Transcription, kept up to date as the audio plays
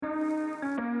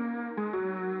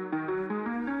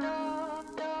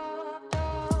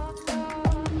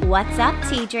What's up,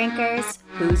 tea drinkers?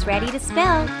 Who's ready to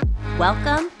spill?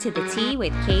 Welcome to the Tea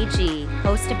with KG,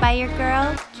 hosted by your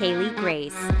girl, Kaylee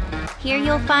Grace. Here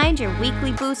you'll find your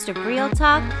weekly boost of real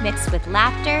talk mixed with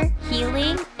laughter,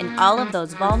 healing, and all of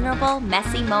those vulnerable,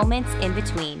 messy moments in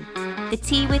between. The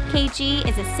Tea with KG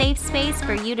is a safe space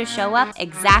for you to show up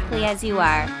exactly as you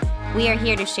are. We are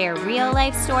here to share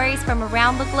real-life stories from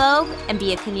around the globe and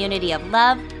be a community of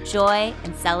love, joy,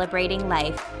 and celebrating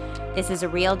life. This is a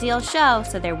real deal show,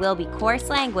 so there will be coarse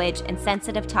language and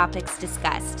sensitive topics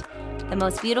discussed. The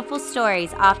most beautiful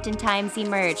stories oftentimes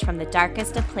emerge from the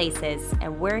darkest of places,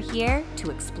 and we're here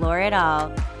to explore it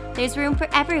all. There's room for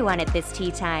everyone at this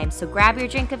tea time, so grab your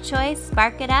drink of choice,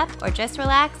 spark it up, or just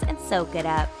relax and soak it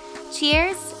up.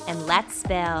 Cheers, and let's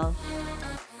spill.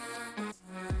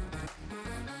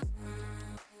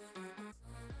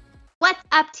 What's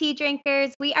up, tea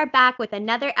drinkers? We are back with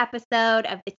another episode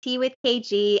of the Tea with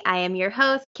KG. I am your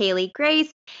host, Kaylee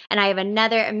Grace, and I have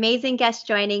another amazing guest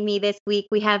joining me this week.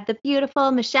 We have the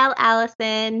beautiful Michelle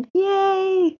Allison.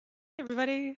 Yay! Hey,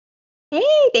 everybody.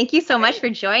 Hey, thank you so much for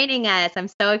joining us. I'm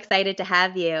so excited to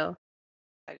have you.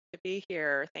 Excited to be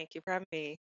here. Thank you for having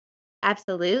me.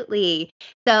 Absolutely.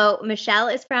 So Michelle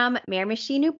is from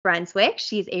Miramichi, New Brunswick.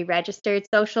 She's a registered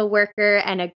social worker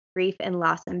and a grief and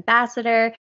loss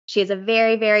ambassador. She has a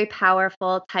very, very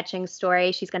powerful, touching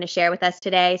story she's going to share with us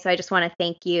today. So I just want to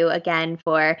thank you again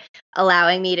for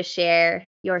allowing me to share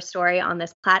your story on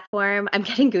this platform. I'm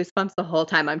getting goosebumps the whole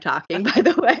time I'm talking, by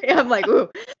the way. I'm like, ooh,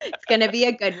 it's going to be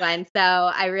a good one. So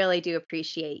I really do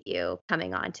appreciate you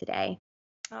coming on today.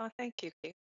 Oh, thank you,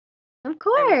 Kate. Of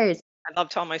course. I love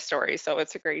telling my story, so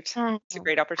it's a great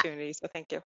opportunity. So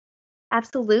thank you.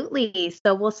 Absolutely.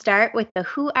 So we'll start with the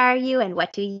who are you and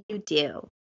what do you do?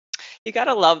 You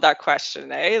gotta love that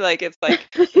question, eh? Like it's like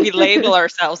we label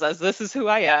ourselves as this is who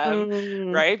I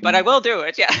am, right? But I will do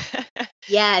it, yeah.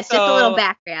 Yes, just a little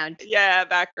background. Yeah,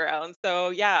 background. So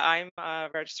yeah, I'm a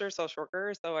registered social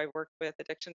worker. So I worked with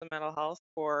addictions and mental health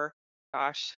for,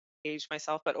 aged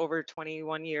myself, but over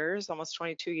 21 years, almost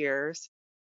 22 years.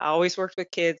 I always worked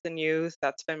with kids and youth.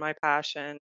 That's been my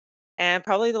passion. And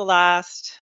probably the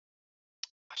last,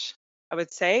 I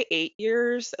would say 8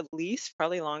 years at least,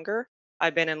 probably longer.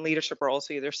 I've been in leadership roles,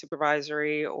 so either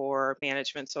supervisory or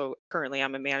management. So currently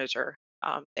I'm a manager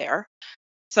there.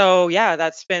 So yeah,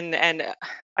 that's been, and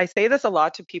I say this a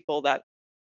lot to people that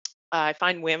I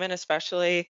find women,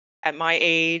 especially at my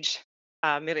age,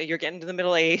 you're getting to the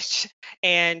middle age,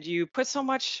 and you put so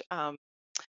much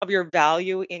of your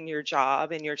value in your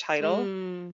job and your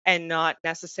title and not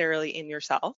necessarily in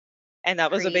yourself. And that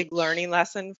was a big learning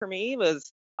lesson for me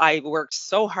was I worked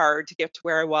so hard to get to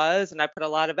where I was and I put a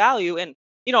lot of value and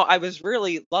I was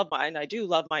really and I do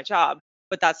love my job,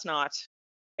 but that's not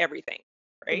everything,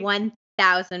 right? 1000%.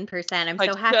 I'm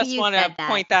so happy just you want said to that.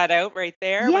 point that out right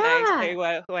there when I say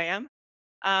Yeah. who I am.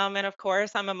 And of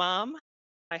course, I'm a mom.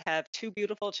 I have two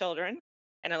beautiful children,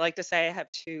 and I like to say I have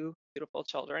two beautiful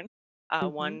children.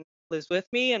 One lives with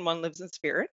me, and one lives in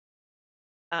spirit.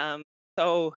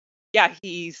 So yeah,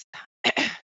 he's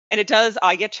and it does.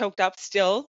 I get choked up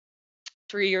still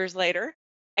 3 years later,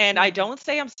 and I don't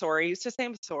say I'm sorry. I used to say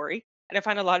I'm sorry, and I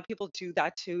find a lot of people do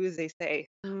that too. Is they say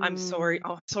I'm sorry.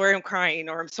 Oh, I'm sorry, I'm crying,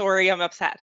 or I'm sorry, I'm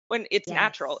upset. When it's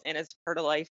natural Yes. and it's part of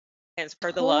life and it's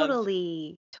part of the love.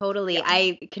 Totally. Totally. Yeah.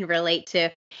 I can relate to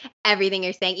everything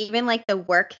you're saying, even like the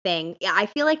work thing. Yeah, I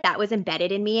feel like that was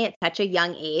embedded in me at such a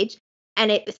young age. And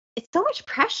it's so much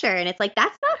pressure. And it's like,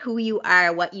 that's not who you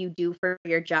are, what you do for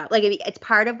your job. Like it's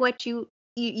part of what you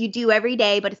do every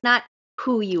day, but it's not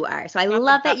who you are. So I Not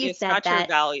love that you it's said not your that.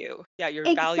 value. Yeah, your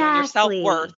value and your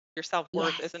self-worth. Exactly. Your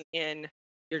self-worth Yes. isn't in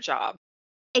your job.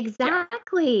 Yeah.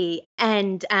 Exactly.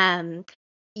 And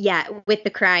yeah, with the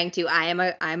crying too. I'm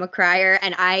a crier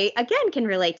and I again can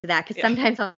relate to that because Yeah.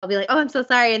 sometimes I'll be like, "Oh, I'm so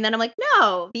sorry." And then I'm like,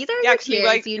 "No, these are Yeah, your because we tears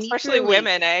like, you need to especially release."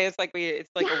 women, eh? It's like a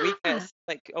Yeah. weakness.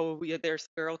 Like, oh, there's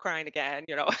a girl crying again,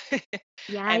 Yeah,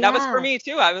 And that was for yeah. me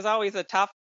too. I was always a tough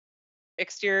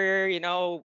exterior,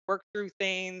 worked through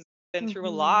things, been through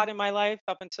a Mhm. lot in my life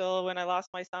up until when I lost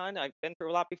my son. I've been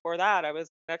through a lot before that. I was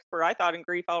an expert, I thought, in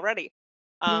grief already.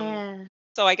 Um, Yeah.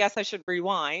 so I guess I should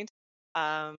rewind.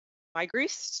 Um, my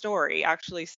grief story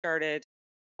actually started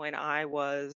when I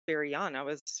was very young. I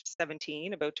was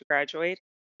 17, about to graduate,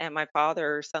 and my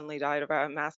father suddenly died of a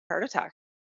massive heart attack.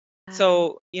 Wow.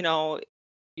 So,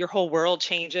 your whole world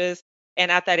changes. And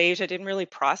at that age, I didn't really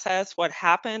process what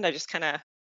happened. I just kind of,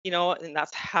 and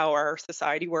that's how our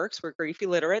society works. We're grief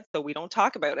illiterate, so we don't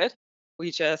talk about it.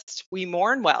 We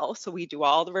mourn well. So we do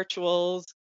all the rituals,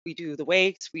 we do the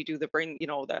wakes, we do the bring,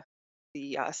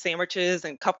 the sandwiches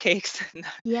and cupcakes, and,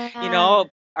 Yeah.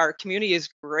 our community is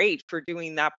great for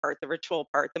doing that part, the ritual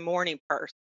part, the mourning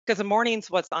part, because the mourning's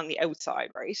what's on the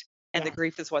outside, right? And the Yes.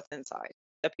 grief is what's inside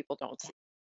that people don't Yes. see.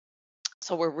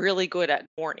 So we're really good at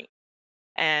mourning.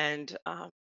 And,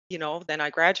 then I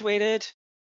graduated,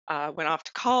 went off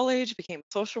to college, became a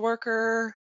social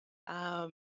worker. Um,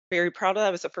 Very proud of that.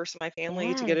 I was the first in my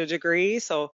family to get Yes. a degree.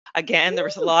 So again, there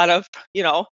was a Woo! lot of,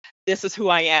 this is who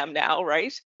I am now,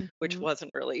 right? Which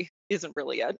Mhm. isn't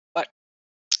really yet. But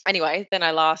anyway, then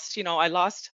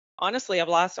honestly, I've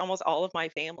lost almost all of my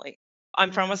family.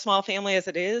 I'm from a Wow. small family as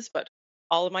it is, but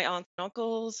all of my aunts and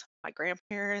uncles, my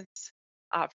grandparents,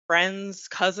 friends,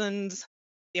 cousins.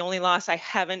 The only loss I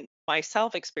haven't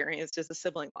myself experienced is a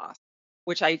sibling loss,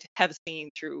 which I have seen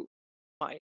through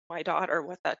my my daughter,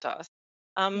 what that does.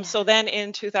 Yeah. So then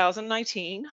in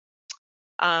 2019,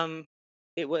 um,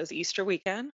 it was Easter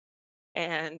weekend,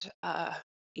 and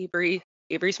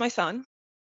Avery's my son,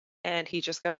 and he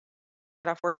just got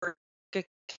off work,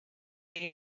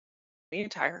 the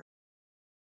entire.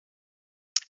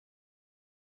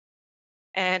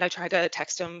 And I tried to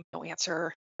text him, no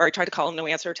answer, or I tried to call him, no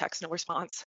answer, text, no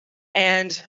response.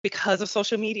 And because of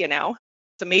social media now,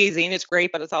 it's amazing, it's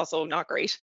great, but it's also not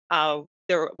great.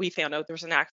 We found out there was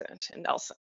an accident in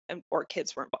Nelson, and 4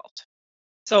 kids were involved.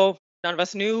 So none of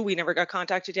us knew. We never got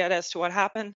contacted yet as to what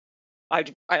happened.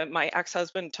 My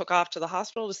ex-husband took off to the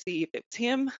hospital to see if it was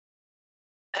him.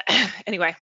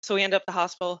 Anyway, so we ended up at the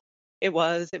hospital. It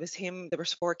was him. There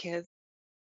was 4 kids.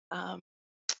 Um,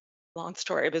 Long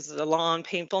story. It was a long,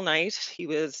 painful night. He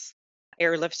was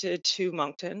airlifted to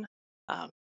Moncton, um,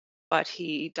 but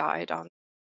he died on.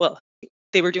 Well,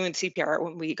 they were doing CPR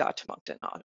when we got to Moncton.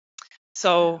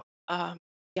 So, Wow.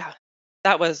 yeah,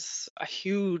 that was a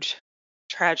huge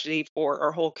tragedy for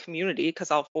our whole community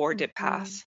because all 4 did Mhm.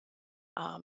 pass.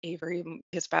 Avery,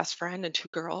 his best friend, and 2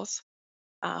 girls.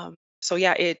 So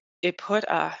yeah, it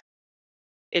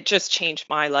just changed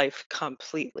my life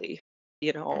completely.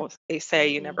 They say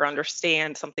you Absolutely. never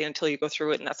understand something until you go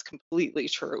through it, and that's completely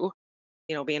true.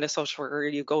 Being a social worker,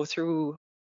 you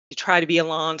try to be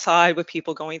alongside with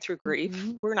people going through grief.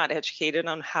 Mhm. We're not educated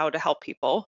on how to help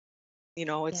people.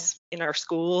 Yeah. It's in our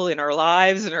school, in our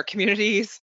lives, in our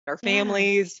communities, our Yeah.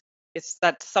 families. It's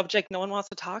that subject no one wants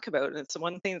to talk about, and it's the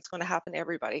one thing that's going to happen to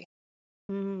everybody.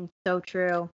 So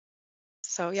true.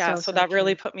 So yeah, So, so so that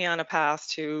really true. put me on a path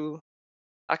to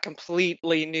a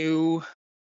completely new.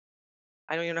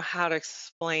 I don't even know how to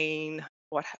explain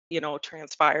what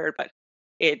transpired, but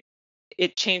it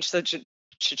it changed the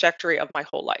trajectory of my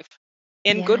whole life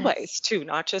in good Yes. ways too,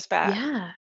 not just bad.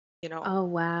 Yeah. You know, Oh,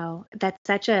 wow. That's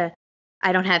such a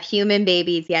I don't have human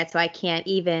babies yet, so I can't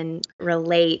even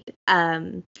relate.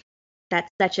 That's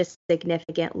such a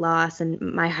significant loss, and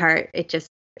my heart, it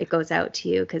goes out to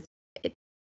you because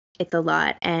it's a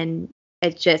lot, and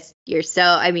it's just you're so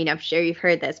I mean, I'm sure you've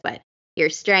heard this, but your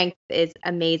strength is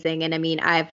amazing, and I mean,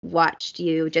 I've watched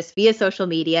you just via social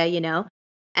media,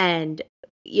 and,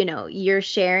 you're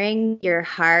sharing your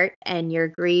heart and your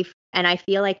grief, and I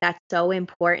feel like that's so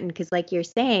important because, like you're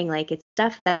saying, like, it's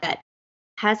stuff that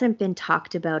hasn't been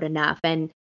talked about enough.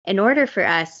 And in order for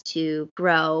us to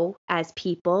grow as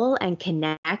people and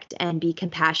connect and be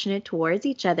compassionate towards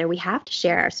each other, we have to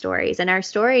share our stories. And our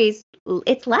stories,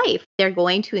 it's life. They're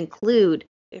going to include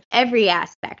if every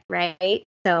aspect, right? yeah,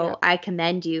 So I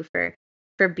commend you for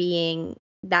being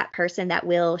that person that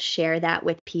will share that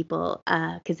with people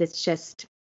because it's just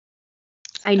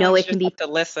I know sometimes it you can just have be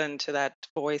to listen to that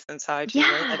voice inside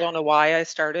you, right? I yeah. don't know why I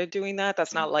started doing that.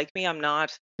 That's not like me. I'm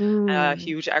not a Mm,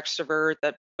 huge extrovert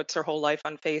that puts her whole life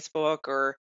on Facebook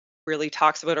or really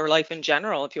talks about her life in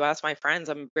general. If you ask my friends,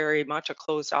 I'm very much a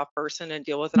closed off person and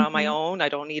deal with it on my mhm. own. I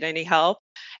don't need any help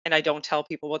and I don't tell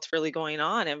people what's really going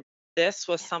on. And this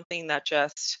was Yeah. something that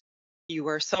just, you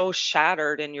were so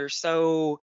shattered and you're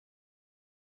so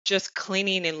just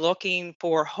clinging and looking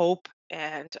for hope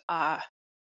and,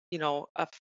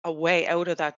 a way out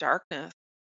of that darkness,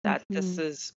 that this Mhm.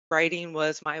 is writing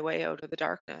was my way out of the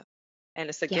darkness. And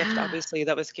it's a gift, Yeah. obviously,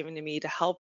 that was given to me to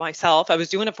help myself. I was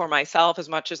doing it for myself as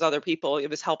much as other people. It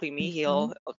was helping me Mhm.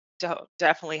 heal,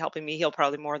 definitely helping me heal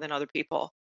probably more than other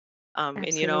people. And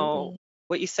Absolutely.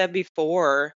 what you said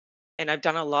before, and I've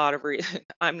done a lot of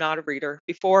I'm not a reader.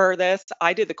 Before this,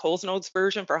 I did the Coles Notes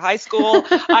version for high school.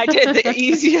 I did the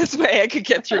easiest way I could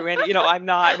get through any,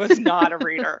 I was not a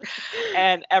reader.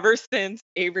 And ever since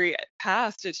Avery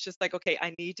passed, it's just like, okay,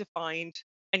 I need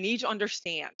to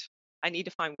understand. I need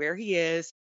to find where he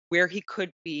is, where he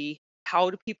could be, how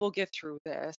do people get through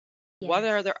this?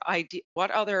 Yes.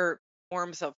 What other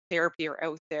forms of therapy are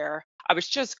out there? I was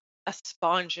just a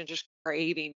sponge and just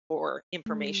craving for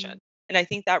information. Mm, And I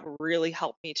think that really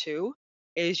helped me too.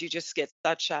 is you just get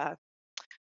such a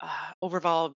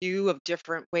overall view of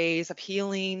different ways of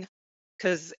healing,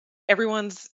 because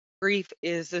everyone's grief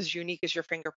is as unique as your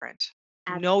fingerprint.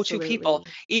 No two people,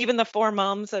 Absolutely. even the four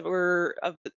moms that were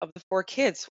of the four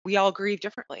kids, we all grieve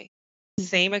differently.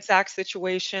 Same Mhm. exact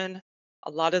situation, a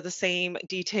lot of the same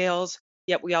details,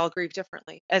 yet we all grieve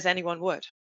differently, as anyone would,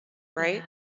 right? Yeah.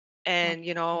 Yeah. And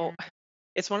Yeah.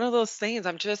 it's one of those things.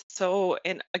 I'm just so,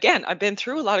 and again, I've been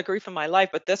through a lot of grief in my life,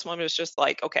 but this one was just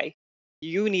like, okay,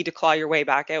 you need to claw your way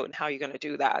back out, and how are you going to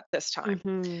do that this time?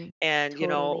 Mhm. And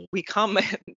Totally. we come.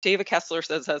 David Kessler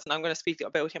says this, and I'm going to speak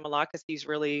about him a lot because he's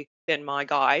really been my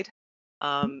guide.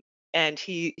 Um, and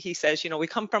he says, we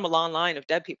come from a long line of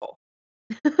dead people.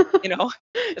 You know,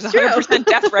 there's It's true. 100%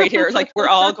 death right here. Like, we're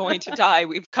all going to die.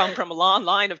 We've come from a long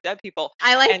line of dead people.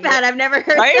 I like And that. I've never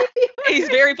heard right? that He's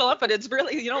before. very blunt, but it's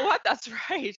really, you know what? That's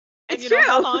right. And It's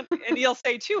how true. long? And he'll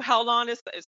say too, how long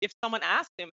if someone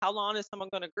asked him, how long is someone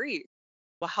going to grieve?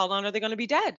 Well, how long are they going to be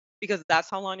dead? Because that's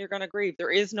how long you're going to grieve. There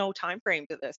is no time frame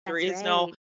to this. There That's is no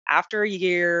right. after a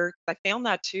year. I found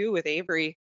that too with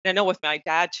Avery. And I know with my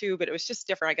dad too, but it was just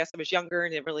different. I guess I was younger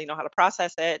and didn't really know how to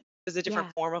process it. It was a different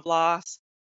Yeah. form of loss.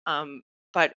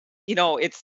 But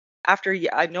it's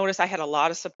I noticed I had a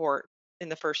lot of support in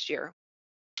the first year,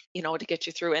 to get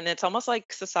you through. And it's almost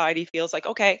like society feels like,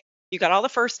 okay, you got all the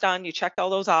first done, you checked all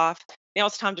those off. Now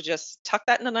it's time to just tuck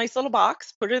that in a nice little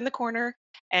box, put it in the corner,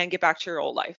 and get back to your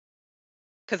old life.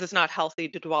 Because it's not healthy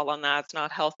to dwell on that. It's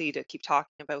not healthy to keep talking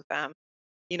about them,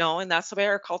 and that's the way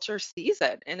our culture sees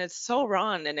it. And it's so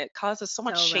wrong, and it causes so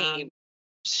much So wrong.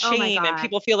 Oh my shame, and God.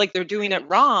 people feel like they're doing it Preach.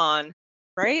 wrong,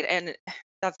 right? And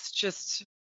that's just,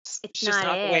 It's it's just not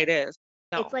not the way it. it is.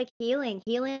 It's No, like healing.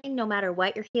 Healing, no matter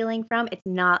what you're healing from, it's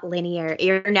not linear.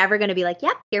 You're never going to be like,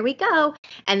 yep, here we go.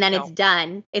 And then no, it's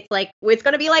done. It's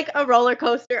going to be like a roller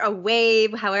coaster, a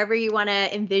wave, however you want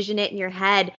to envision it in your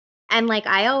head. And like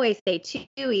I always say too,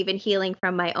 even healing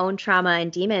from my own trauma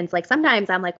and demons, like sometimes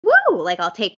I'm like, woo, like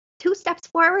I'll take 2 steps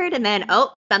forward and then, mhm,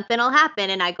 oh, something will happen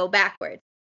and I go backwards.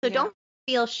 So yeah, don't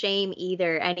feel shame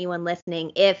either, anyone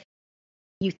listening, if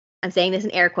you I'm saying this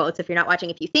in air quotes if you're not watching,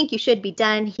 if you think you should be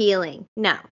done healing.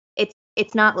 No.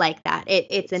 It's not like that.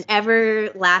 It's an it's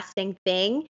everlasting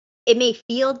thing. It may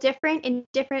feel different in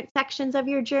different sections of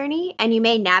your journey and you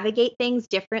may navigate things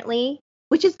differently,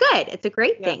 which is good. It's a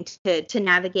great yeah, thing to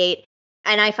navigate.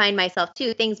 And I find myself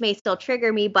too, things may still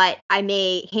trigger me, but I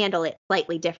may handle it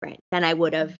slightly different than I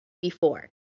would mhm, have before.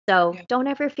 So yeah, don't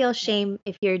ever feel yeah. shame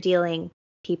if you're dealing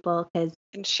people because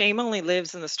And shame only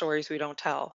lives in the stories we don't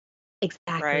tell,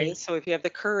 right? exactly. So if you have the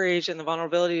courage and the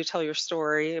vulnerability to tell your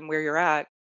story and where you're at,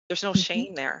 there's no Mhm.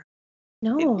 shame there.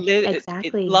 No, It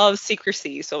exactly. loves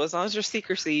secrecy. So as long as there's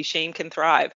secrecy, shame can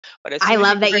thrive. But as I soon as you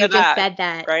love get that rid you of just that, said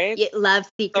that. right? It loves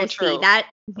So secrecy. true. That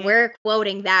Mhm, we're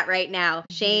quoting that right now.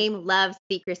 mhm, Shame loves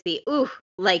secrecy. Ooh,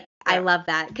 like I yeah. love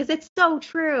that because it's so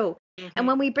true. And Mhm.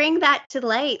 when we bring that to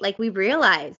light, like we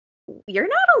realize you're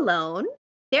not alone.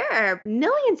 There are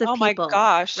millions of Oh my people,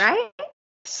 gosh. right?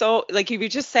 So, like, if you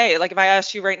just say, like, if I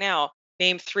asked you right now,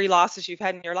 name 3 losses you've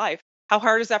had in your life, how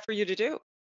hard is that for you to do?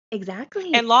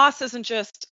 Exactly. And loss isn't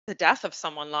just the death of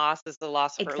someone. Loss is the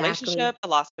loss of a Exactly. relationship, the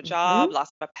loss of a Hmm. job, loss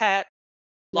of a pet,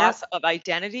 loss Yep. of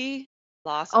identity,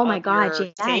 loss Oh my of God. your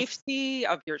Yes. safety,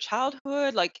 of your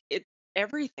childhood, like, it's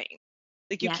everything.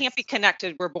 Like, you can't be Yes.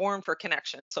 connected. We're born for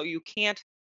connection. So you can't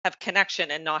have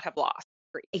connection and not have loss,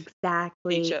 grief. They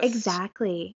Exactly, just,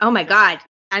 exactly. Oh my you know, god.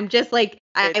 I'm just like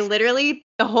I it's literally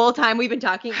the whole time we've been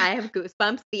talking, I have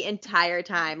goosebumps the entire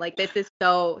time. Like this is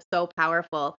so, so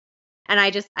powerful. And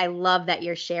I love that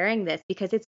you're sharing this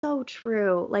because it's so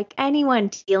true. Like anyone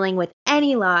dealing with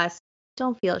any loss,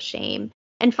 don't feel shame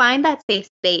and find that safe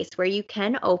space where you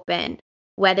can open,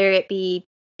 whether it be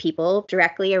people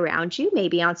directly around you,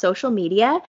 maybe on social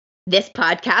media, this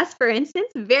podcast, for instance,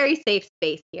 very safe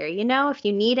space here. If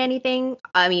you need anything,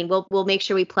 I mean, we'll make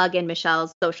sure we plug in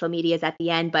Michelle's social medias at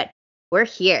the end, but we're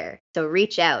here. So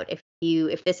reach out if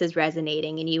this is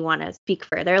resonating and you want to speak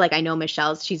further. Like I know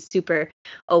she's super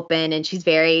open and she's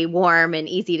very warm and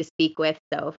easy to speak with.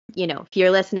 So, if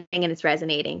you're listening and it's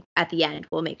resonating at the end,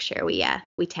 we'll make sure we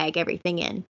tag everything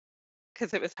in.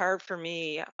 because it was hard for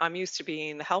me. I'm used to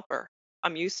being the helper.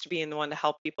 I'm used to being the one to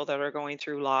help people that are going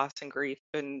through loss and grief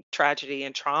and tragedy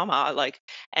and trauma. Like,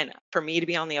 and for me to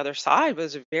be on the other side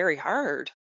was very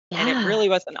hard. And it Yeah. really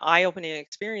was an eye-opening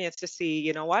experience to see,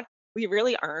 you know what? We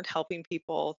really aren't helping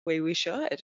people the way we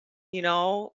should.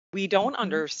 We don't Mhm.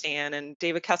 understand. And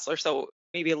David Kessler, so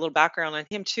maybe a little background on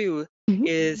him too, Mhm.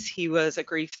 is he was a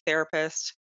grief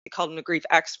therapist. They called him a grief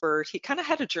expert. He kind of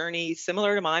had a journey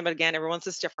similar to mine, but again, everyone's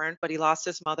is different. But he lost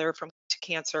his mother to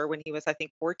cancer when he was, I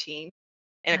think, 14.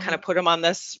 and it kind of Right. put him on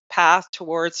this path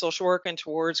towards social work and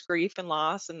towards grief and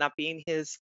loss, and that being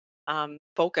his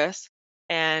focus.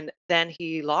 And then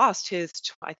he lost his,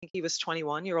 I think he was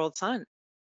 21-year-old son.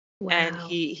 And Wow.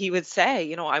 he would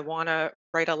say, I want to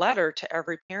write a letter to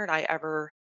every parent I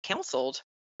ever counseled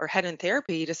or had in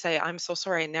therapy to say, I'm so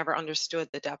sorry, I never understood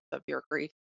the depth of your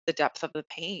grief, the depth of the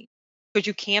pain, because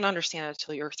you can't understand it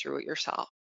until you're through it yourself.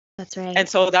 That's And right.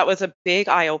 so that was a big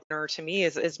eye opener to me.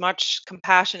 Is as much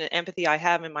compassion and empathy I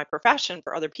have in my profession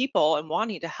for other people and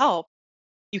wanting to help,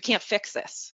 you can't fix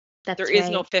this. There That's is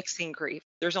no right. fixing grief.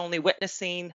 There's only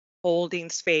witnessing, holding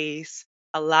space,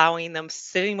 allowing them,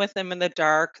 sitting with them in the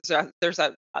dark. So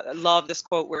I love this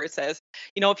quote where it says,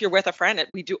 if you're with a friend,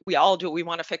 we all do it. We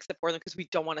want to fix it for them because we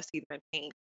don't want to see them in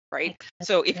pain, right? That's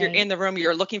So if you're right. in the room,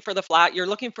 you're looking for you're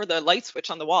looking for the light switch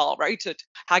on the wall, right?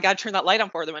 I got to turn that light on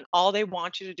for them, and all they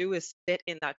want you to do is sit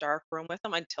in that dark room with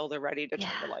them until they're ready to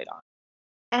turn the Yeah. light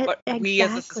on. But we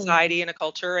as a Exactly. society and a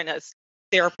culture and as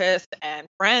therapists and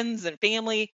friends and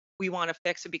family, we want to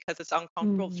fix it because it's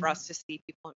uncomfortable for Mhm. us to see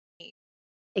people in pain,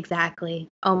 Exactly.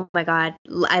 Oh my God.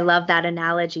 I love that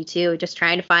analogy too. Just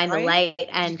trying to find the right? light.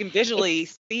 Because you And can visually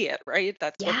it's, see it, right?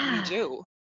 That's what we yeah, do,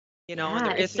 and yeah,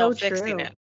 there it's is no so fixing true.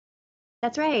 it.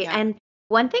 That's right. Yeah. And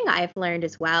one thing I've learned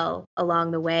as well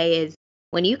along the way is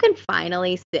when you can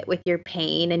finally sit with your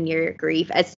pain and your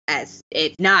grief, as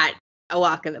it's not a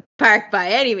walk in the park by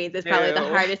any means, it's probably the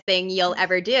No. hardest thing you'll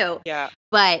ever do. Yeah.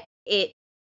 But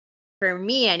for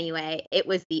me anyway, it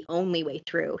was the only way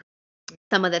through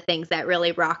some of the things that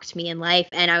really rocked me in life.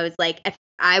 And I was like, if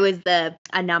I was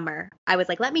a number, I was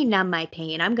like, let me numb my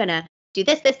pain. I'm gonna do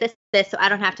this, so I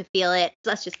don't have Mhm. to feel it.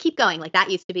 So let's just keep going. Like that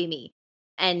used to be me.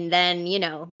 And then,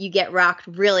 you get rocked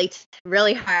really,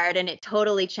 really hard, and it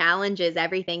totally challenges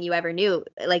everything you ever knew,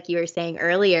 like you were saying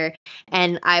earlier.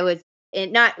 And I was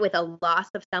not with a loss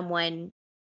of someone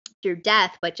through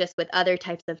death, but just with other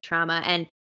types of trauma. And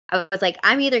I was like,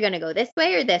 I'm either going to go this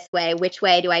way or this way. Which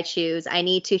way do I choose? I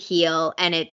need to heal.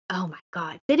 And oh my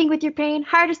God, sitting with your pain,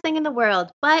 hardest thing in the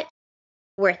world, but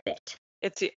worth it.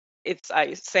 It's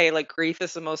I say, like, grief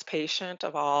is the most patient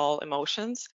of all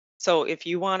emotions. So if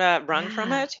you want to run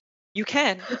from Yeah. it, you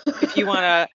can. If you want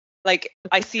to, like,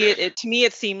 I see it to me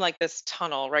it seemed like this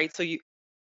tunnel, right? So you,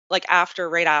 like,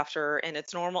 right after, and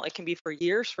it's normal, it can be for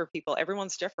years for people,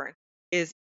 everyone's different,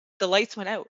 is the lights went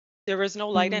out. There was no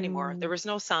light anymore. There Mm, was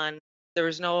no sun. There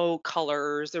was no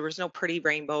colors. There was no pretty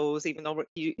rainbows, even though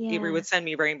Avery yeah. would send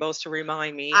me rainbows to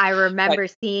remind me. I But remember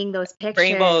seeing those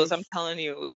rainbows, I'm pictures. telling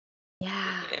you,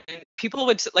 Yeah. and people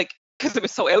would like, because it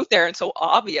was so out there and so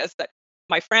obvious that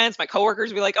my friends, my coworkers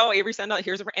would be like, "Oh, Avery sent out,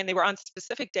 here's a," and they were on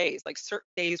specific days, like certain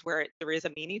days where there is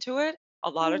a meaning to it a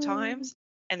lot of Mm. times,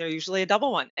 and they're usually a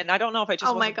double one. And I don't know if I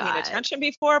just Oh my wasn't paying God. attention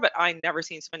before, but I never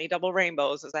seen so many double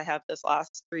rainbows as I have this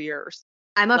last 3 years.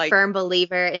 I'm a Like, firm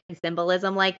believer in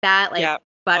symbolism like that. Like yeah, oh,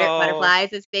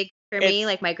 butterflies is big for me. it's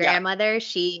Like my yeah, grandmother,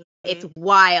 it's mhm.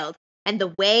 wild. And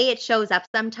the way it shows up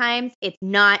sometimes, it's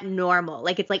not normal.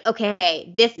 Like it's like,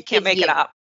 okay, this You can't is make it you.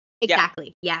 up. Yeah,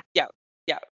 Exactly. Yeah. yeah,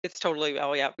 yeah. It's totally.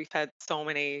 Oh yeah, we've had so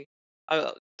many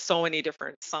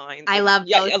different signs, I and love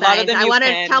yeah, those a lot of signs. them I you want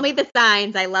to tell can. me the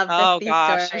signs. I love Oh these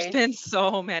gosh, there's stories. been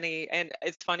so many, and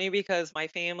it's funny because my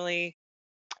family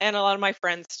and a lot of my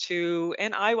friends too,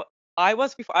 and I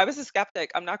was before, I was a skeptic.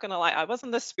 I'm not gonna lie, I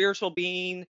wasn't the spiritual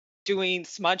being doing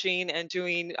smudging and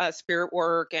doing spirit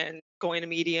work and going to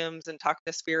mediums and talking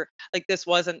to spirit. Like, this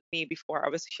wasn't me before. I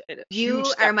was a huge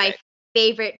You are my skeptic.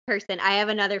 favorite person. I have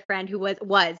another friend who was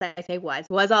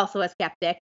also a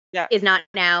skeptic, Yeah, is not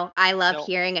now. I love no,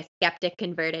 hearing a skeptic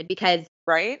converted because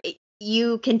right?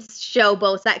 you can show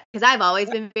both sides. Because I've always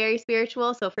Yeah, been very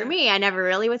spiritual. So for yeah. me, I never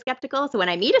really was skeptical. So when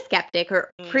I meet a skeptic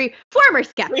or Mm. former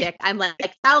skeptic, I'm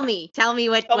like, tell me Tell me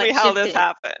what how this shifted.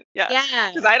 happened. Yeah. Yeah.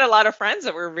 Because I had a lot of friends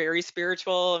that were very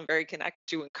spiritual and very connected,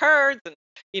 doing cards, and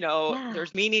Yeah.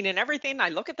 there's meaning in everything. I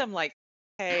look at them like,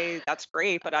 hey, that's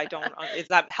great, but I don't. Is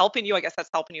that helping you? I guess that's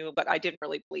helping you, but I didn't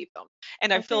really believe them,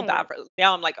 and I That's feel bad right. for.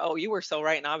 Now I'm like, oh, you were so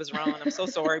right, and I was wrong. I'm so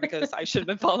sorry because I should have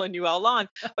been following you all along.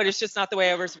 But it's just not the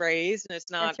way I was raised, and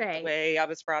it's not That's the right. way I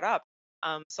was brought up.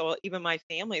 So even my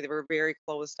family, they were very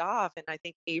closed off, and I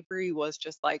think Avery was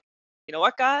just like, you know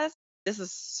what, guys, this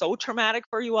is so traumatic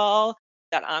for you all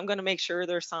that I'm going to make sure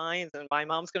there's signs, and my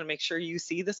mom's going to make sure you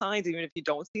see the signs even if you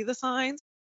don't see the signs.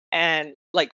 And,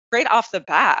 like, right off the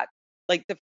bat, like,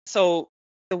 the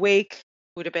wake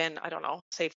would have been, I don't know,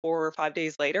 say 4 or 5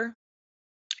 days later,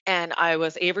 and I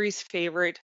was Avery's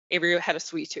favorite. Avery had a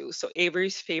sweet tooth, so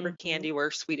Avery's favorite Hmm. candy were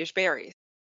Swedish berries.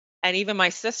 And even my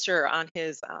sister, on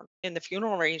his in the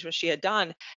funeral arrangement she had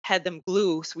done, had them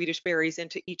glue Swedish berries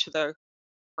into each of the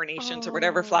carnations or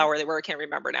whatever Oh, flower they were. I can't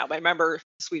remember now, but I remember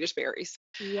Swedish berries.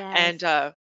 yes. And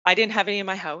I didn't have any in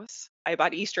my house. I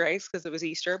bought Easter eggs because it was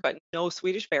Easter, but no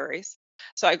Swedish berries.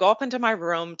 So I go up into my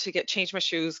room to change my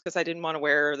shoes because I didn't want to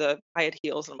wear I had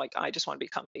heels and I'm like, I just want to be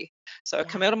comfy. So I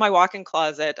come Yeah. out of my walk-in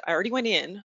closet. I already went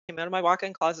in, came out of my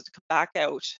walk-in closet to come back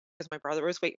out because my brother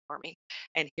was waiting for me.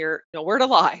 And here, nowhere to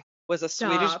lie, was a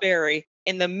Swedish Stop. berry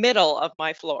in the middle of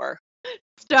my floor.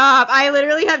 Stop. I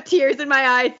literally have tears in my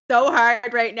eyes so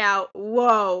hard right now.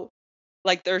 Whoa.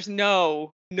 Like there's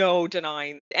no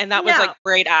denying. And that was like No.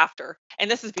 right after.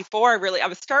 And this is before I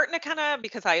was starting to kind of,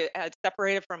 because I had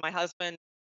separated from my husband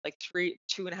like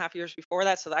 2.5 years before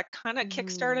that. So that kind of Mm,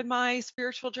 kickstarted my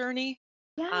spiritual journey.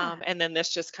 yeah. And then this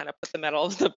just kind of put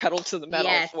the pedal to the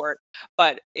metal Yes. for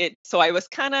it. So I was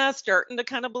kind of starting to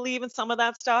kind of believe in some of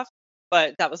that stuff,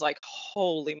 but that was like,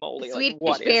 holy The moly, like Swedish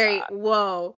what is fairy. that?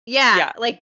 Whoa. Yeah. Yeah,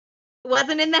 Like,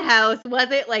 wasn't in the house.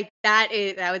 Was it like that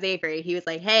was Avery. He was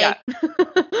like, yeah. hey.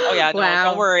 Oh yeah, no, Wow.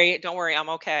 don't worry, I'm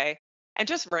okay. And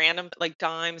just random like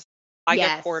dimes. I get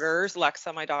Yes. quarters.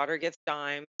 Lexa, my daughter, gets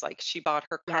dimes. Like she bought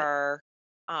her Yep. car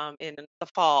in the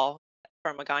fall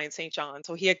from a guy in St. John.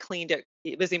 So he had cleaned it.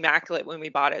 It was immaculate when we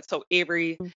bought it. So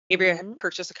Avery had Mhm.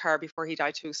 purchased a car before he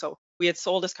died too. So we had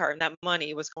sold his car and that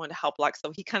money was going to help Lex.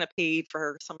 So he kind of paid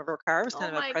for some of her car. It was Oh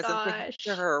kind of a my present to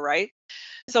gosh. her, right?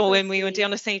 That's So so when we went sweet.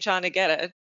 down to St. John to get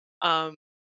it, um,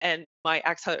 and my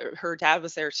her dad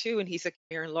was there too, and he said, "Come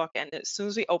here and look." And as soon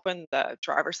as we opened the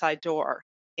driver's side door,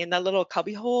 in that little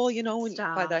cubby hole, by the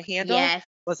Stop. handle, Yes.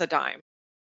 was a dime.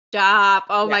 Stop.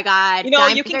 Oh Yeah. my God. You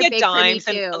Dimes can are get big for me dimes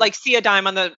and too. like see a dime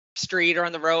on the street or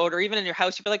on the road or even in your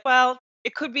house. You'd be like, well,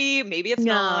 it could be, maybe it's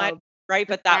not, No, right?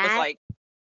 but But that was that like,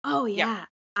 oh, yeah, yeah.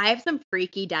 I have some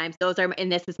freaky dimes. Those are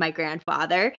and this is my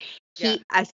grandfather. yeah,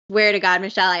 I swear to God,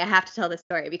 Michelle, I have to tell this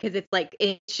story because it's like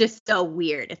it's just so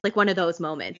weird. It's like one of those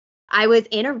moments. I was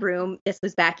in a room, this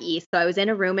was back east, so I was in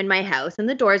a room in my house and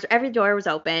every door was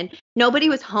open. Nobody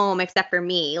was home except for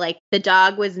me. Like the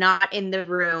dog was not in the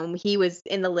room. He was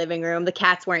in the living room. The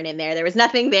cats weren't in there. There was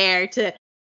nothing there to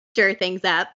stir things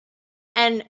up.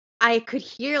 And I could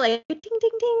hear like a ding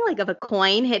ding ding like of a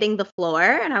coin hitting the floor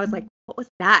and I was like, "What was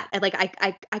that?" And like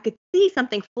I could see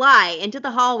something fly into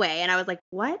the hallway and I was like,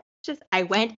 "What?" Just I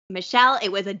went, "Michelle,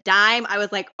 it was a dime." I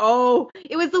was like, "Oh,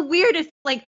 it was the weirdest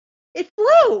like it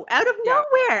flew out of yeah,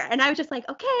 nowhere." And I was just like,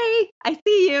 "Okay, I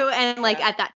see you." And like yeah,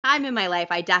 at that time in my life,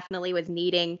 I definitely was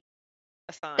needing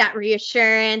a that sign.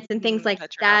 reassurance and things like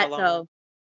That you're not that. alone. So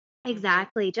Hmm.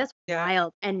 exactly, just Yeah,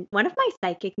 wild. And one of my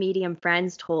psychic medium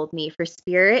friends told me for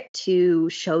spirit to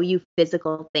show you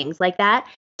physical things like that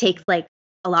takes like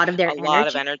a lot of a their lot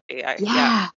of energy. energy. Yeah.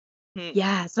 Yeah. Hmm.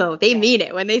 Yeah. So they Yeah. mean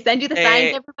it. When they send you the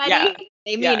signs, Yeah. everybody,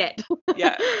 they mean Yeah. it.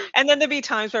 Yeah. And then there'd be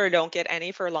times where I don't get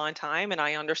any for a long time, and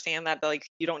I understand that, like,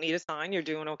 you don't need a sign, you're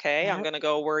doing okay. I'm Yep. gonna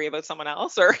go worry about someone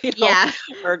else or, Yeah.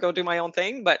 or go do my own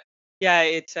thing. But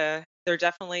yeah, they're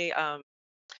definitely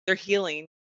they're healing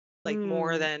like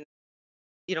more Mm. than,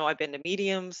 I've been to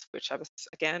mediums, which I was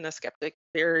again a skeptic,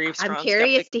 very I'm strong skeptic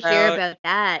curious to hear about. about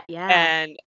that. Yeah.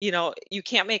 And, you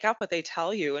can't make up what they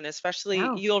tell you. And especially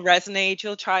No. you'll resonate,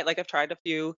 you'll try, like I've tried a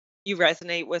few, you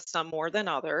resonate with some more than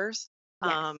others.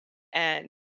 Yes. And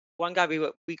one guy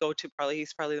we go to,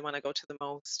 he's probably the one I go to the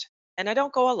most. And I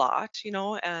don't go a lot,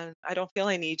 and I don't feel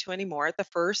I need to anymore. At the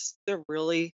first, they're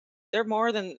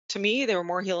more than, to me, they were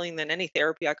more healing than any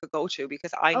therapy I could go to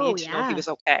because I Oh need to know he yeah. was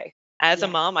okay. As a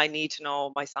Yes. mom, I need to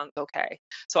know my son's okay.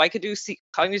 So I could do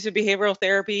cognitive behavioral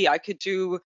therapy. I could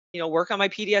do work on my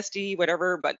PTSD,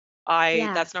 whatever, but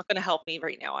Yeah. that's not going to help me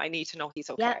right now. I need to know he's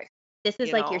Yep. okay, This is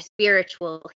you like your know?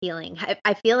 spiritual healing.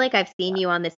 I feel like I've seen Yeah. you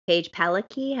on this page,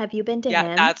 Pelicky. Have you been to Yeah,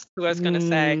 him? that's who I was going to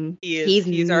say. He's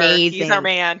He's our amazing.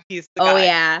 man. He's the Oh, guy.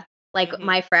 yeah. Like Hmm.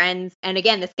 my friends, and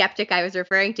again, the skeptic I was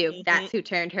referring to, Hmm. that's who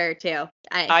turned her too. He's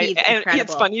And it's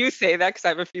incredible. funny you say that because I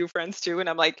have a few friends too, and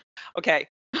I'm like, okay,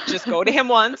 just go to him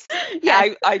once.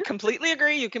 Yes. I completely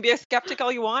agree. You can be a skeptic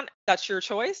all you want. That's your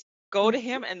choice. Go to Mhm.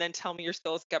 him and then tell me you're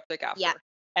still a skeptic Yeah. after.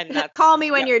 And that's, Call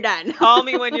me when yeah. you're done. Call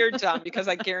me when you're done because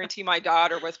I guarantee my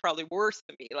daughter was probably worse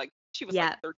than me. Like she was like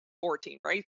Yeah. 13, 14,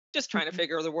 right? Just trying to Mhm.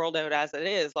 figure the world out as it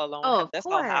is, let alone Oh, have of this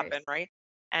all course. happen, right?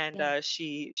 And Yeah.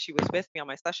 she was with me on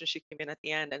my session. She came in at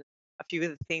the end, and a few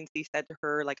of the things he said to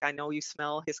her, like, I know you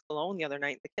smell his cologne the other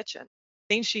night in the kitchen.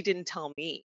 Things she didn't tell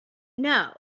me.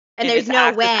 No. And And there's it's no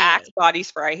His Axe way. body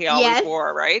spray he always Yes.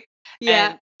 wore, right?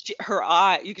 Yeah. And her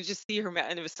eye, you could just see her,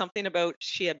 and it was something about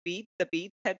she had the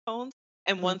Beats headphones,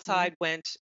 and one Mhm. side went,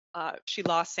 she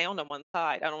lost sound on one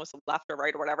side. I don't know if it was left or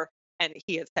right or whatever. And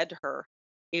he had said to her,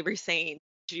 Avery saying,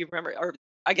 do you remember, or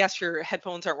I guess your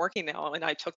headphones aren't working now. And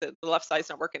I took the left side's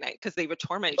not working because they would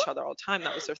torment each other all the time.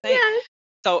 That was their thing. Yes.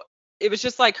 So it was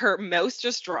just like her mouse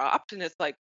just dropped, and it's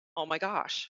like, oh my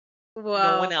gosh, Whoa.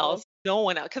 no one else.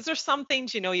 Because there's some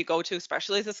things, you go to,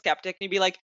 especially as a skeptic, and you'd be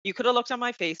like, you could have looked on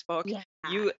my Facebook. Yeah.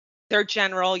 You, they're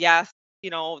general, yes,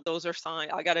 those are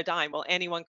signs. I got a dime. Well,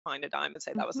 anyone could find a dime and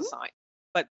say that was a Mhm. sign.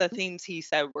 But the things he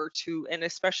said were too, and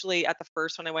especially at the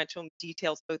first when I went to him,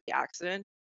 details about the accident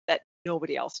that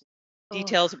nobody else knew. Oh,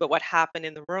 Details about what happened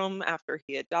in the room after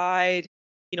he had died.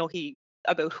 He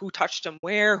about who touched him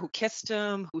where, who kissed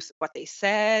him, what they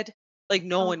said. Like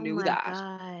no oh one knew my that.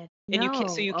 God. And you can't,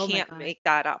 so No. you Oh my can't God. make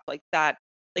that up like that.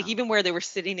 Like No. even where they were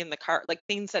sitting in the car, like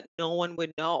things that no one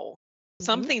would know.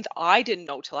 Some Mhm. things I didn't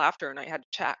know till after, and I had to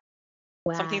check.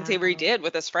 Some things Avery Wow. did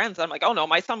with his friends. I'm like, oh no,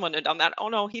 my son wouldn't have done that. Oh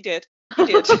no, he did. He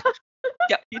did.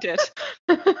 Yep, he did.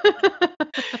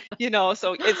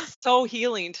 So it's so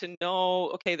healing to know,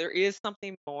 okay, there is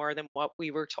something more than what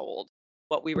we were told,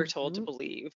 to Mhm.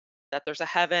 believe, that there's a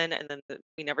heaven, and then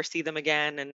we never see them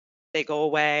again, and they go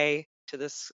away to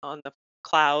this on the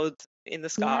clouds in the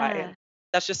sky, and Yeah.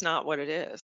 that's just not what it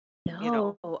is, you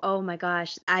know. No. Oh my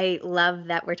gosh. I love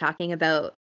that we're talking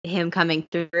about him coming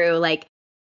through. Like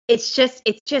it's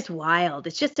just wild.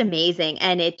 It's just amazing.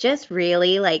 And it just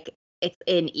really like it's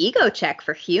an ego check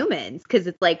for humans because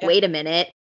it's like, Yeah. wait a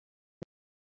minute,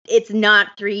 it's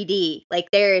not 3D. Like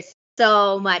there's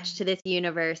so much Mm, to this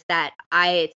universe that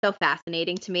it's so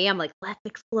fascinating to me. I'm like, let's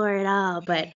explore it all.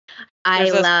 But yeah. I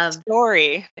There's a love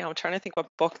story. Now I'm trying to think what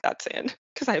book that's in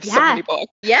because I have so yeah. many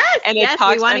books. Yes, And it yes, we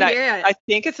talks, want and to I hear it. I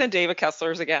think it's in David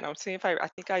Kessler's again. I'm seeing if I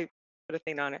think I put a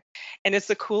thing on it. And it's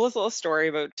the coolest little story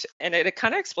about, and it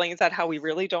kind of explains that how we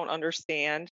really don't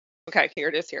understand. Okay, here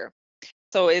it is here.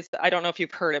 So I don't know if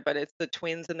you've heard it, but it's the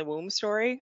twins in the womb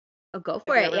story. Oh, go Have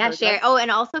for you it. ever Yeah, heard that? share. Oh, and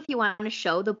also if you want to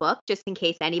show the book, just in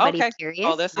case anybody's Okay. Oh,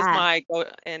 curious. this is Yeah. my go,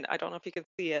 and I don't know if you can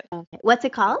see it. Okay. What's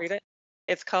it Can you called? read it?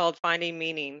 It's called Finding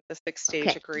Meaning: The Sixth Stage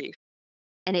Okay. of Grief.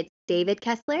 And it's David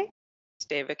Kessler? It's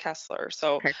David Kessler.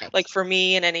 So, like Perfect. for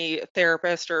me and any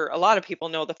therapist or a lot of people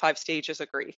know the five stages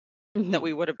of grief that Mhm.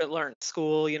 we would have been learned in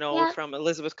school, Yeah. from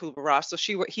Elizabeth Kubler-Ross. So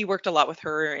he worked a lot with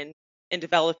her in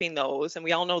developing those, and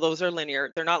we all know those are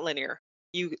linear. They're not linear.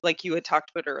 Like you had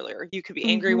talked about earlier. You could be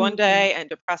angry one Mhm. day and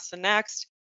depressed the next,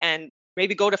 and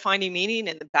maybe go to finding meaning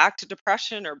and then back to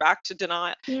depression or back to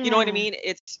denial. You know what I Yeah. mean?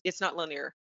 It's not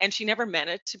linear. And she never meant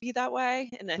it to be that way.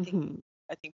 And Mhm.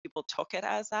 I think people took it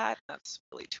as that. That's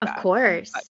really too Of bad. But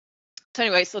course. so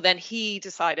anyway, so then he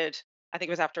decided, I think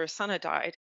it was after his son had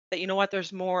died, that you know what,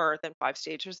 there's more than five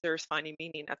stages. There's finding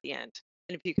meaning at the end.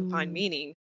 And if you can find Mm.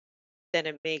 meaning, then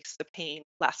it makes the pain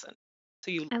lessen.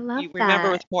 So you I love you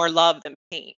remember with that. more love than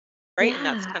pain, right? And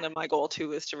that's Yeah. kind of my goal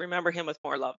too, is to remember him with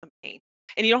more love than pain.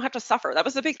 And you don't have to suffer. That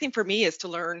was the big thing for me, is to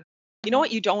learn, you know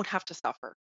what, you don't have to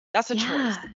suffer. That's a choice.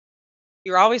 Yeah.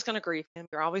 You're always going to grieve him.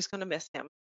 You're always going to miss him,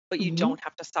 but you Mhm. don't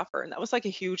have to suffer. And that was like a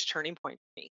huge turning point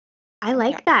for me. I Yeah.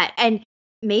 like that. And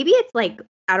maybe it's like,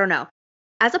 I don't know.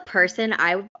 As a person,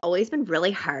 I've always been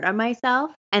really hard on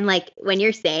myself. And like when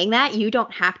you're saying that, you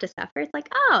don't have to suffer. It's like,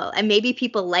 oh, and maybe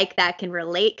people like that can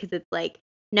relate because it's like,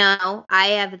 no, I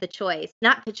have the choice.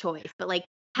 Not the choice, but like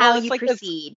how Well, it's you like this.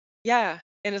 proceed. Yeah,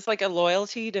 and it's like a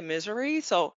loyalty to misery.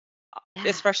 So, Yeah.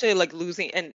 especially like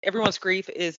losing, and everyone's grief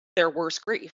is their worst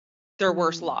grief, their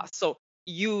worst Mm. loss. So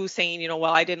you saying, well,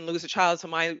 I didn't lose a child, so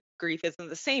my grief isn't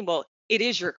the same. Well, it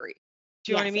is your grief.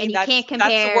 Do you know what I Yes. mean? And you can't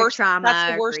That's the compare worst. That's the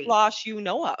trauma or worst grief. loss you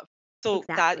know of. So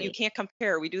that you Exactly. can't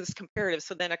compare. We do this comparative,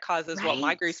 so then it causes, well, my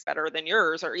Right. grief's better than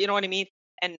yours, or you know what I mean?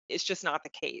 And it's just not the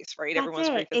case, right? That's Everyone's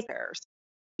grief it. is theirs.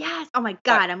 Yes. Oh my But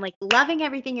God. I'm like loving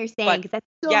everything you're saying but because that's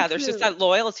so yeah, there's just true. that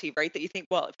loyalty, right? That you think,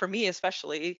 well, for me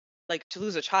especially, like to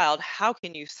lose a child, how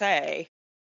can you say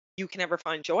you can never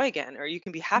find joy again or you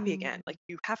can be happy again? Mm. Like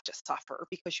you have to suffer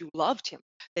because you loved him.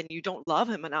 Then you don't love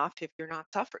him enough if you're not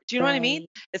suffering. Do you know what I mean?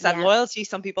 Right. It's that Yeah. loyalty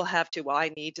some people have to, well, I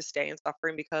need to stay in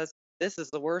suffering because this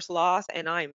is the worst loss and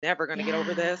I'm never going to get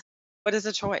over Yeah. this. But it's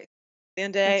a choice. At the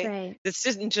end of the That's day, right. this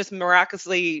didn't just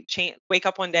miraculously change, wake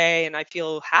up one day and I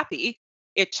feel happy.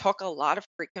 It took a lot of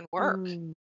freaking work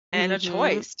Mm. and a Mhm.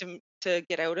 choice to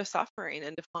get out of suffering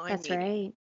and to find That's meaning,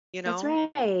 right. you That's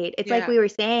know? right. It's like Yeah. we were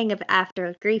saying of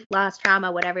after grief, loss,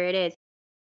 trauma, whatever it is.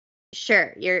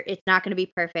 Sure, it's not going to be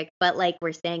perfect, but like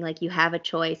we're saying, like you have a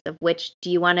choice of which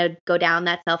do you want to go down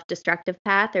that self-destructive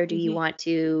path or do you Mhm. want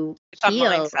to It's that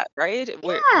heal? mindset, right?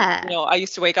 Where, Yeah. I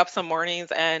used to wake up some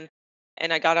mornings and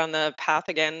I got on the path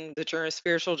again, the journey,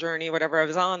 spiritual journey, whatever I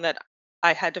was on, that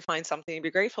I had to find something to be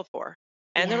grateful for.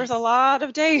 And there was a Yes. lot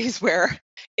of days where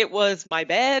it was my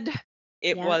bed,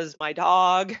 it Yep. was my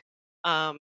dog.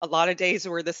 A lot of days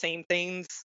were the same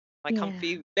things, my Yeah.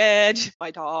 comfy bed,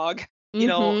 my dog.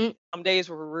 Mhm. Some days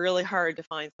were really hard to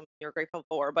find something you're grateful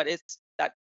for, but it's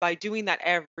that by doing that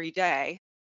every day,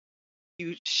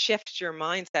 you shift your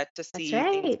mindset to That's see things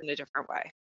right. in a different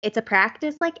way. It's a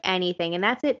practice like anything, and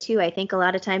that's it too. I think a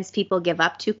lot of times people give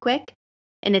up too quick,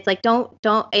 and it's like,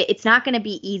 it's not gonna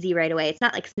be easy right away. It's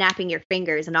not like snapping your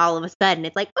fingers and all of a sudden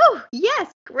it's like, "Oh, yes,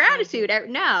 Mhm. gratitude."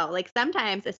 No, like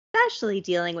sometimes, especially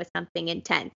dealing with something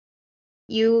intense,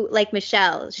 like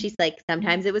Michelle, she's like,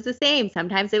 "Sometimes it was the same,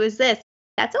 sometimes it was this."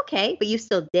 That's okay, but you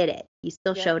still did it. You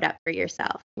still Yeah. showed up for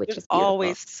yourself, which There's is beautiful.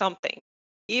 always something.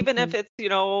 Even if Mhm.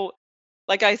 it's,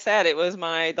 like I said, it was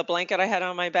the blanket I had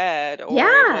on my bed, or it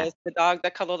Yeah. was the dog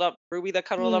that cuddled up, Ruby that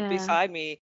cuddled up Yeah. beside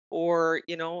me, or,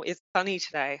 it's sunny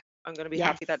today. I'm going to be Yes.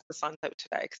 happy that the sun's out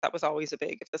today because that was always a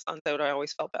big, if the sun's out, I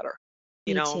always felt better,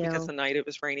 Me because too. the night it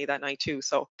was rainy that night too.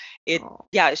 So Oh.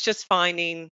 yeah, it's just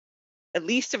finding, at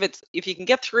least if you can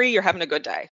get three, you're having a good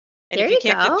day. And There if you you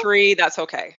can't get go. three, that's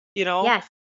okay, Yes,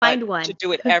 but find to one.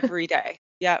 do it every day.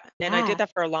 Yeah. And I did Yeah,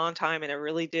 that for a long time and it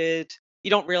really did. You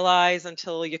don't realize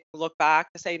until you look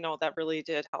back to say, no, that really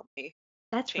did help me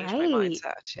that's change my right.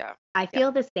 mindset. Yeah. I Yeah.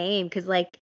 feel the same because, like,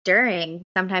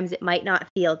 sometimes it might not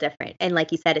feel different, and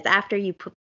like you said, it's after you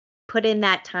put in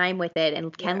that time with it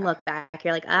and can Yeah. look back,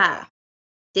 you're like, Yeah. "Ah,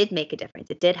 did make a difference,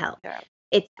 it did help." Yeah.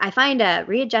 I find,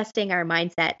 readjusting our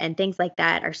mindset and things like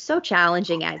that are so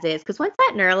challenging as is, because once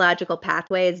that neurological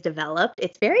pathway is developed,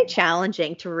 it's very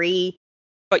challenging to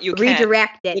But you can.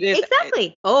 redirect it. It is,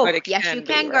 Exactly. but Oh, it yes, you can be,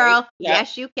 can, right? girl. Yeah.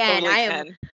 Yes, you can. Totally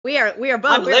can. We are I'm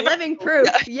both, we're living living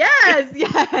proof. proof. Yeah. Yes,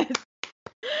 yes.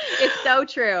 It's so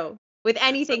true with So,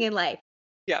 anything in life.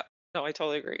 yeah. No, I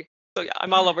totally agree. So yeah,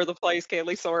 I'm all Yeah. over the place,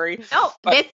 Kaylee. Sorry. No,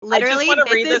 But I just want to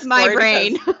this read is this my story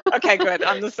because, brain. okay, good.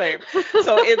 I'm the same.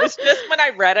 So it was just when I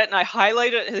read it and I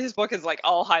highlighted, his book is like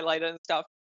all highlighted and stuff.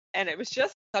 And it was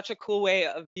just such a cool way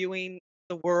of viewing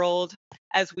the world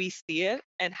as we see it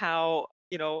and how,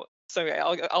 so yeah,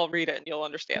 I'll read it and you'll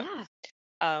understand.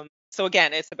 Yeah. So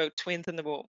again, it's about twins in the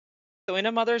womb. So in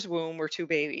a mother's womb were two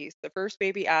babies. The first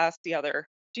baby asked the other,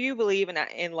 "Do you believe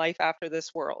in life after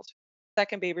this world?" The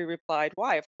second baby replied,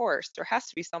 "Why, of course. There has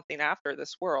to be something after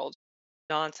this world."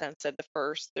 "Nonsense," said the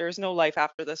first. "There is no life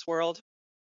after this world.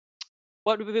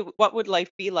 What would life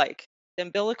be like? The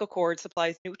umbilical cord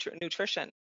supplies nutrition.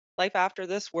 Life after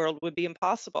this world would be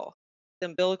impossible. The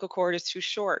umbilical cord is too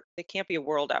short. There can't be a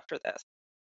world after this."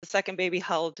 The second baby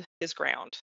held his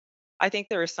ground. "I think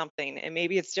there is something, and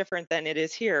maybe it's different than it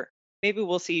is here. Maybe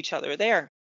we'll see each other there."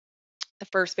 The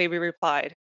first baby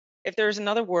replied, "If there is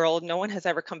another world, no one has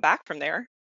ever come back from there.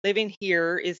 Living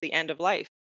here is the end of life,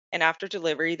 and after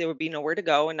delivery, there would be nowhere to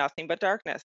go and nothing but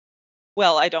darkness."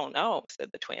 "Well, I don't know,"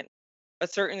 said the twin,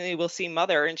 "but certainly we'll see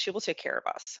Mother, and she will take care of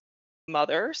us."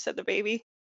 "Mother?" said the baby.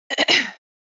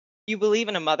 "You believe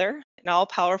in a mother, an all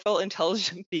powerful,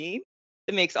 intelligent being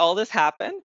that makes all this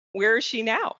happen? Where is she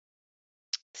now?"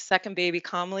 The second baby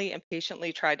calmly and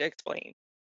patiently tried to explain.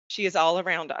 "She is all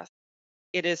around us.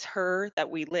 It is her that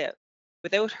we live.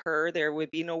 Without her, there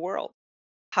would be no world."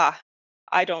 "Ha!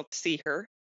 I don't see her.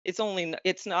 It's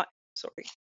not, sorry.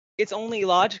 It's only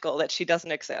logical that she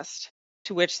doesn't exist."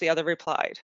 To which the other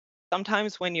replied,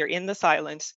 "Sometimes when you're in the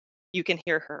silence, you can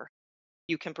hear her.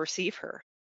 You can perceive her.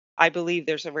 I believe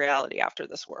there's a reality after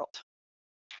this world."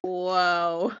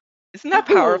 Whoa. Isn't that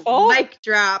Ooh, powerful? mic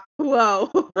drop. Whoa.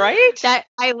 Right?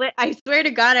 I swear to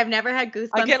God, I've never had I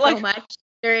goosebumps get so like, much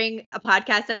during a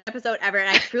podcast episode ever, and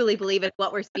I truly believe it's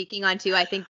what we're speaking on too. I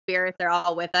think spirits are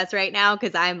all with us right now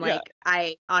because I'm yeah.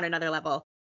 like, on another level.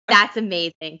 That's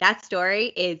amazing. That story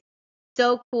is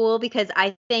so cool because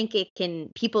I think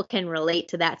people can relate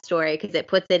to that story because it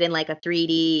puts it in like a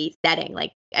 3D setting.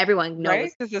 Like everyone knows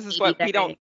Right? Because this is maybe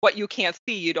they're what you can't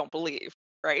see, you don't believe,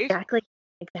 right? exactly,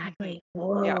 Mhm. exactly. Yeah.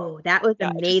 Whoa, that was Yeah,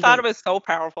 I just thought amazing. it was so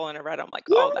powerful and I read it, I'm like,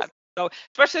 "Oh, Yes. that's so,"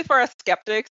 especially for us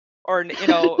skeptics or,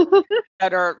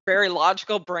 that are very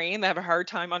logical brain that have a hard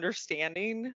time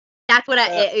understanding That's what the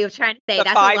I was trying to say. the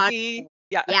That's a lot. 5D.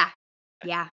 Yeah. Yeah,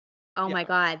 yeah. Oh Yeah. my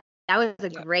god. That was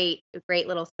Yeah. a great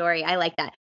little story. I like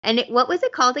that. And what was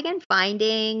it called again?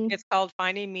 It's called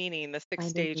Finding Meaning, the sixth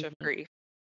Finding stage of meaning. grief.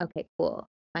 Okay, cool.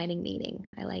 Finding meaning.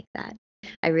 I like that.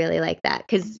 I really like that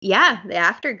because yeah,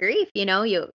 after grief,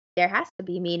 there has to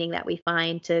be meaning that we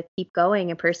find to keep going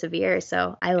and persevere.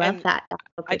 So I love And that. That's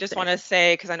so I good, just sis. wanna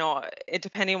say, because I know it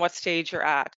depending what stage you're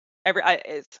at,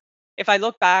 if I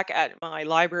look back at my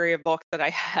library of books that I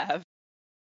have,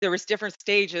 there was different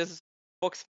stages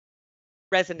books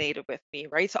resonated with me,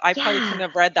 right? So I probably couldn't Yeah.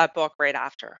 have read that book right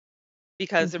after.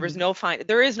 Because Hmm.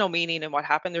 there is no meaning in what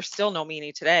happened. There's still no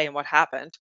meaning today in what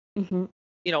happened. Hmm.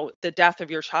 The death of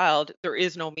your child, there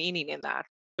is no meaning in that.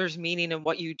 There's meaning in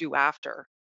what you do after.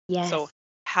 So Yes.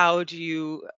 how do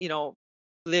you,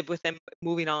 live with them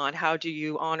moving on? How do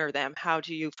you honor them? How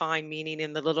do you find meaning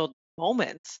in the little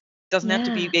moments? Doesn't have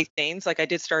to be Yeah. big things. Like I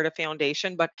did start a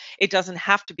foundation, but it doesn't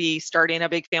have to be starting a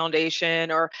big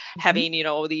foundation or Mhm. having,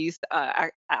 these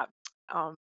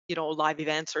um, live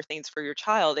events or things for your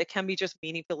child. It can be just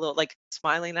meaningful, like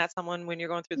smiling at someone when you're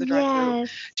going through the drive-through, Yes.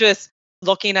 just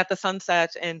looking at the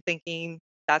sunset and thinking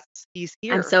that's he's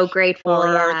I'm here, so grateful,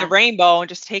 or the yeah. rainbow, and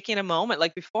just taking a moment.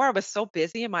 Like before, I was so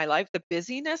busy in my life, the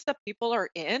busyness that people are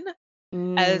in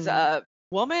as Mm. a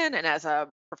woman and as a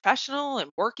professional and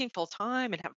working full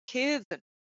time and have kids, and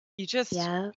you just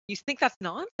Yeah. you think that's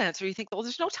nonsense, or you think, well,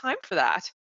 there's no time for that.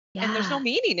 And there's no Yeah.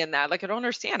 meaning in that. Like I don't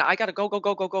understand. I gotta go, go,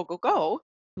 go, go, go, go, go,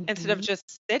 instead of Mhm. just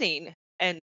sitting.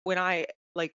 And when I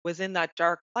like was in that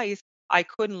dark place, I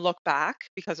couldn't look back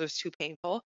because it was too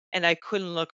painful. And I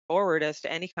couldn't look forward as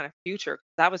to any kind of future 'cause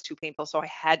that was too painful. So I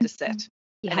had to Mhm. sit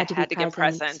You and I had to be had to get present.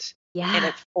 present. And Yeah,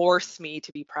 it forced me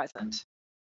to be present,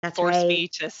 that's forced right. me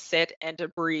to sit and to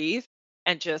breathe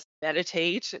and just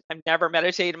meditate. I've never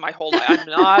meditated my whole life. I'm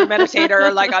not a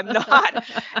meditator, like I'm not.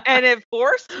 And it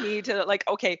forced me to like,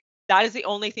 okay, that is the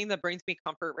only thing that brings me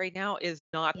comfort right now is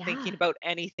not thinking Yeah, about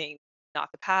anything, not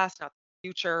the past, not the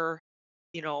future,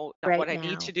 not right what I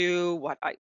need to now. do, what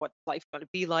life's going to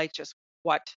be like, just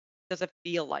what does it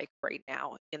feel like right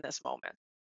now in this moment.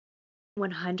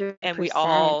 And we 100%.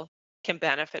 all can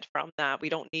benefit from that. We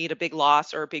don't need a big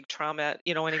loss or a big trauma,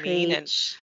 you know what I mean? And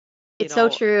Preach. you It's so know,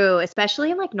 true,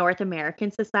 especially in, like, North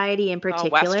American society in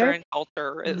particular. Western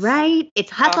culture is, Right?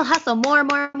 It's hustle, uh, hustle, more,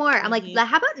 more, more. I'm like, mhm,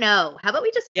 "How about no? How about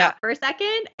we just yeah, stop for a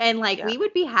second?" And, like, yeah, we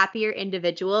would be happier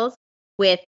individuals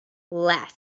with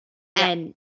less. yeah,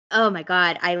 And, oh my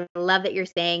god, I love that you're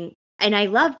saying and I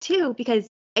love too because,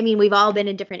 I mean, we've all been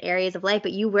in different areas of life,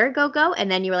 but you were go, go, and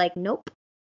then you were like, "Nope,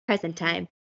 present mhm, time."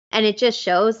 And it just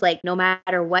shows, like, no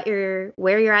matter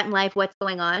where you're at in life, what's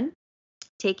going on,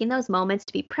 taking those moments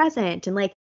to be present and,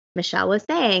 like Michelle was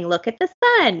saying, look at the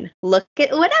sun, look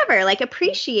at whatever, like, mhm.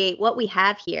 appreciate what we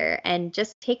have here and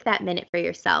just take that minute for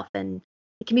yourself, and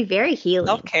it can be very healing.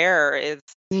 Self-care is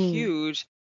Mm. huge,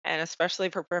 and especially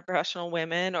for professional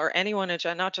women or anyone in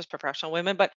gen not just professional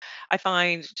women, but I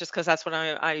find just because that's what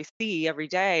I see every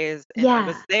day is, and I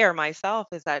was Yeah. there myself,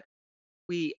 is that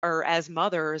we are as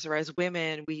mothers or as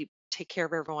women, we take care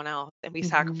of everyone else and we Mhm.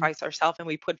 sacrifice ourselves and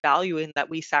we put value in that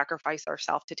we sacrifice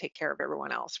ourselves to take care of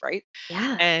everyone else, right?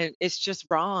 Yeah. And it's just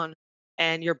wrong.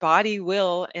 And your body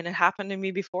will, and it happened to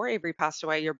me before Avery passed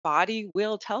away, your body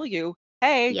will tell you,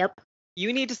 hey, Yep.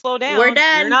 you need to slow We're down.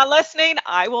 You're done. not listening.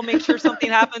 I will make sure something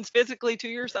happens physically to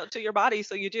yourself, to your body,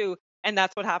 so you do. And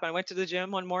that's what happened. I went to the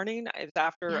gym one morning. It was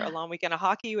after a Yeah. long weekend of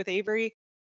hockey with Avery.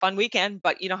 Fun weekend,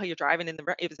 but you know how you're driving in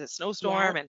it was a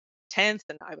snowstorm Yep. and tense,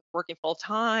 and I was working full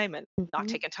time and not Mhm.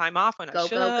 taking time off when I Go,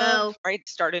 should go, have, go. right?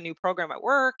 Start a new program at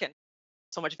work and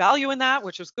so much value in that,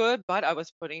 which was good, but I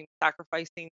was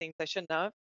sacrificing things I shouldn't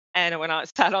have. And when I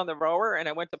sat on the rower and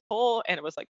I went to pull and it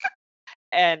was like,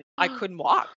 and I couldn't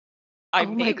walk. Oh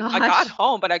my I got gosh.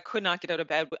 home, but I could not get out of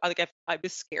bed. Like I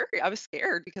was scared. I was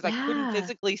scared because I couldn't Yeah.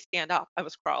 physically stand up. I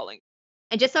was crawling.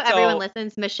 And just so everyone So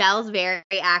listens, Michelle's very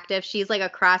active. She's like a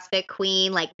CrossFit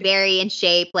queen, like very in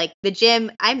shape. Like the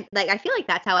gym, I'm like, I feel like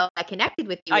that's how I connected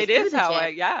with you is it is through the how gym.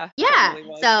 yeah, Yeah. totally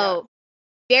was. Yeah. So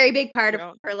very big part You of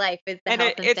know, her life is the and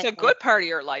health and it's a fitness. good part of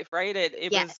your life, right?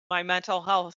 It Yes. was my mental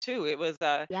health too. It was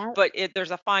Yep. but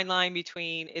there's a fine line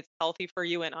between it's healthy for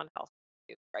you and unhealthy, for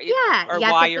you, right? Yeah. Or You got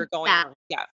to why get you're the going balance. on.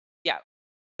 Yeah. Yeah.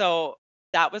 So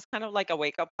that was kind of like a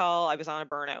wake up call. I was on a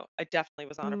burnout. I definitely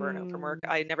was on a burnout from work. Mm,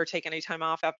 I never take any time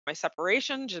off after my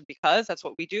separation just because that's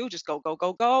what we do. Just go, go,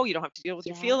 go, go. You don't have to deal with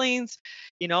your yeah. feelings.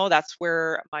 That's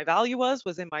where my value was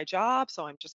in my job. So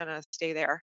I'm just gonna stay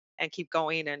there and keep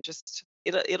going and just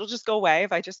it'll just go away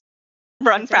if I just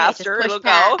run That's right. Just faster, push it'll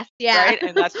go. past. Yeah. Right.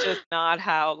 And that's just not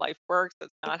how life works. It's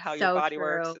It's not how your so body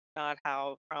works. true. It's not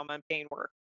how trauma and pain work.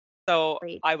 So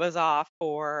Great. I was off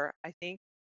for I think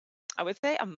I would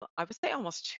say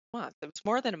almost 2 months. It was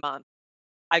more than a month.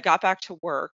 I got back to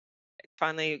work.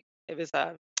 Finally, it was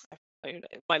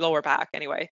my lower back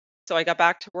anyway. So I got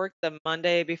back to work the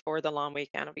Monday before the long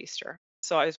weekend of Easter.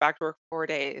 So I was back to work 4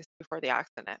 days before the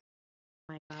accident.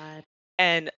 Oh my God.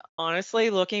 And honestly,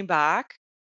 looking back,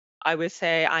 I would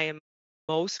say I am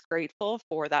most grateful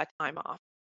for that time off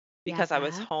because I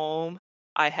was Yeah. home.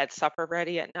 I had supper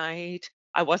ready at night.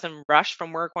 I wasn't rushed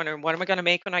from work wondering what am I going to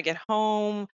make when I get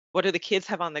home? What do the kids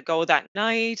have on the go that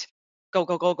night? Go,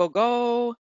 go, go, go,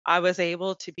 go. I was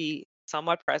able to be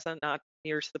somewhat present, not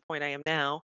near to the point I am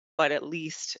now, but at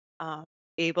least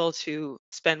able to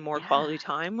spend more Yeah. quality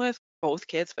time with both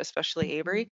kids, but especially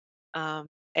Avery. Mhm. Um,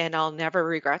 and I'll never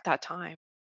regret that time.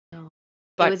 No.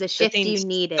 It but was a the shift you things,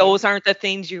 needed. those aren't the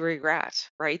things you regret,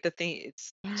 right? The thing,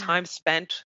 it's Yeah. time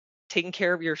spent taking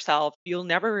care of yourself. You'll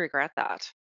never regret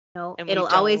that. No, And we it'll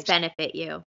always don't. benefit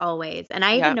you, always. And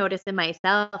I even Yeah. notice in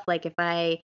myself, like if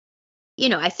I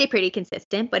stay pretty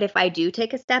consistent, but if I do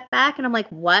take a step back and I'm like,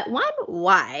 what? One,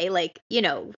 why? Like,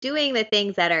 doing the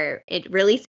things that are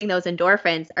releasing those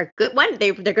endorphins are good. One,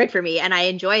 they're good for me and I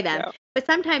enjoy them. Yeah. But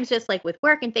sometimes just like with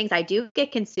work and things, I do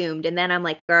get consumed. And then I'm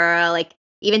like, girl, like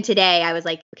even today, I was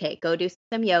like, okay, go do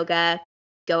some yoga,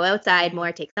 go outside Mm,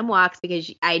 more, take some walks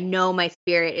because I know my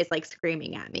spirit is like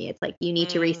screaming at me. It's like, you need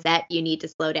to mm. reset, you need to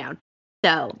slow down.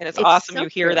 So And it's it's awesome so you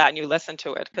hear true. that and you listen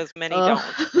to it because many Oh,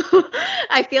 don't,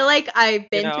 I feel like I've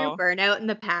you been through know. burnout in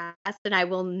the past and I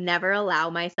will never allow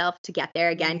myself to get there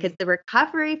again because Mm, the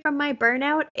recovery from my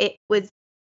burnout, it was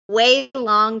way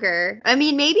longer. I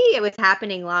mean, maybe it was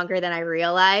happening longer than I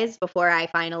realized before I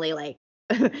finally like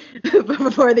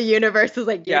before the universe was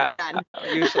like, you're yeah, done.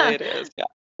 usually it is. Yeah.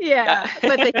 Yeah,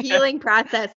 but the Yeah. healing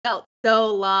process felt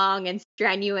so long and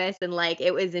strenuous and like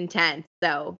it was intense.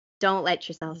 So don't let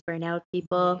yourselves burn out,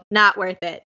 Mhm. people. Not worth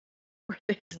it.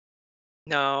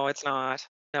 No, it's not.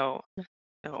 No,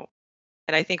 no.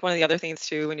 And I think one of the other things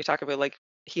too, when you talk about like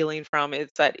healing from, is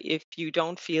that if you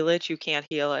don't feel it, you can't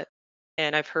heal it.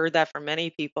 And I've heard that from many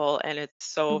people, and it's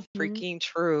so Mhm. freaking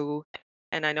true.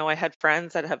 And I know I had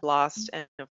friends that have lost, and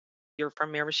if you're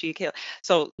from Miramichi,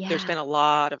 so there's Yeah. been a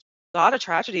lot of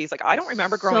tragedies. Like I don't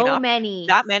remember growing So up many.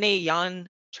 that many young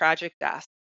tragic deaths.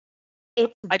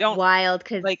 It's I don't wild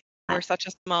 'cause like. uh, We're such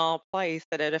a small place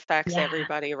that it affects yeah,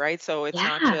 everybody, right? So it's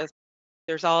not yeah, just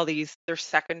there's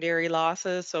secondary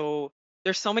losses. So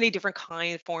there's so many different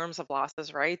forms of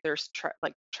losses, right? There's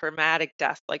like traumatic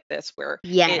death like this where it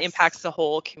yes, impacts the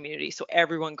whole community. So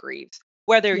everyone grieves,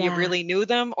 whether you yeah, really knew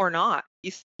them or not.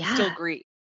 You still yeah, grieve,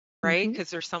 right? mhm, Because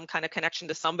there's some kind of connection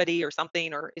to somebody or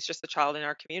something, or it's just a child in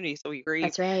our community. So we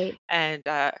grieve. that's right. And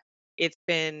it's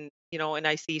been, and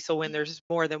I see, so when there's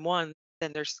more than one,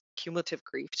 then there's cumulative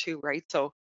grief too, right?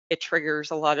 So it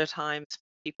triggers a lot of times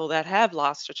people that have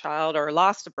lost a child or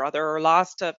lost a brother or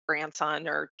lost a grandson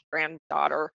or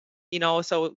granddaughter,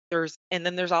 so and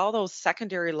then there's all those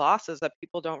secondary losses that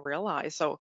people don't realize.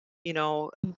 So, you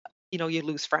know, Mm, you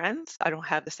lose friends. I don't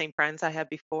have the same friends I had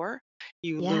before.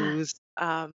 You yeah, lose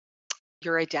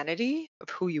your identity of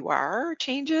who you are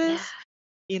yeah, changes.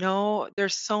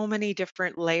 There's so many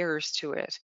different layers to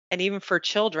it. And even for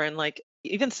children, like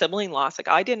even sibling loss, like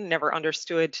I didn't never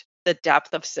understood the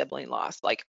depth of sibling loss.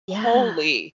 Like, yeah,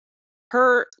 holy,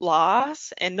 her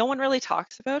loss, and no one really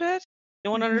talks about it.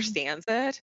 No one mhm, understands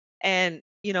it. And,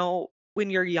 when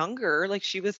you're younger, like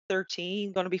she was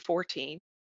 13, going to be 14,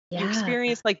 you yeah,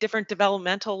 experience like different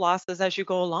developmental losses as you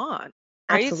go along,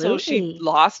 right? So she absolutely.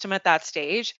 lost him at that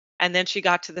stage. And then she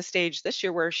got to the stage this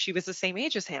year where she was the same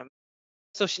age as him.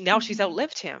 So now she's Mhm,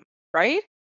 outlived him, right?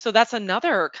 So that's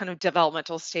another kind of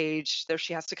developmental stage there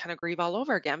she has to kind of grieve all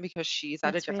over again because she's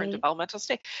at a that's different right. developmental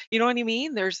stage. You know what I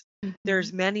mean? There's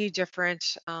Mhm, many different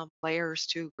layers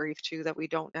to grief too that we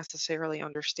don't necessarily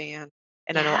understand.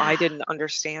 And I know I yeah. didn't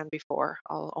understand before.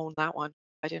 I'll own that one.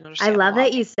 I didn't I understand a love lot.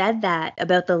 that you said that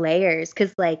about the layers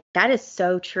because, like, that is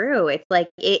so true. It's like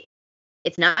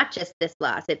it's not just this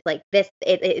loss. It's like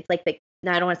it's like the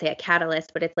no, I don't wanna say a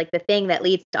catalyst, but it's like the thing that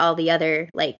leads to all the other,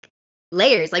 like,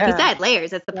 layers. Like you Yeah, said,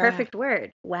 layers, it's the yeah, perfect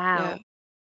word. yeah. Wow.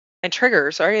 And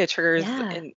triggers, right? It triggers, Yeah.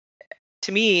 and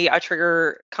to me, a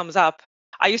trigger comes up.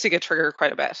 I used to get triggered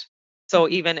quite a bit. So Mhm.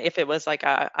 even if it was like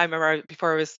I remember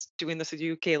before I was doing this with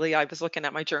you, Kaylee, I was looking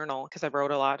at my journal because I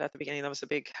wrote a lot at the beginning. That was a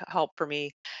big help for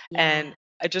me. And Yeah.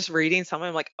 I just reading something,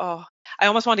 I'm like, oh, I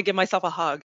almost wanted to give myself a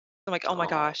hug. I'm like, oh my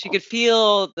gosh, you Oh. could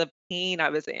feel the pain I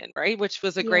was in, right? Which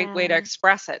was a great way to Yeah.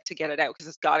 express it, to get it out because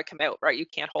it's got to come out, right? You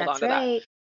can't hold on That's to that. right.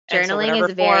 And so Journaling whatever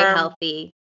is very form,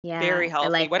 healthy. very Yeah, I healthy,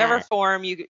 like whatever that. form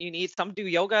you need. Some do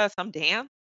yoga, some dance,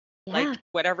 like Yeah.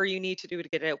 whatever you need to do to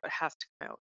get it out, but it has to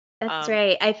come out. That's Um,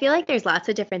 right. I feel like there's lots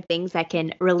of different things that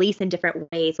can release in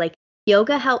different ways. Like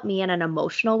yoga helped me in an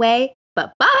emotional way,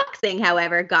 but boxing,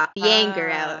 however, got the anger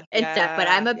out and stuff. But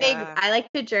yeah, yeah, I like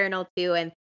to journal too.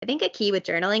 And I think a key with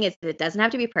journaling is it doesn't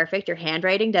have to be perfect. Your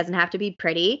handwriting doesn't have to be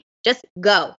pretty. Just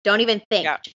go. Don't even think.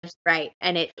 yeah. Just write.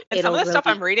 And And some of it'll the stuff release.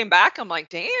 I'm reading back, I'm like,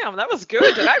 damn, that was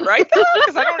good. Did I write that?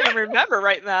 Because I don't even remember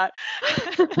writing that.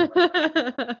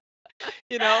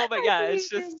 But That's yeah, it's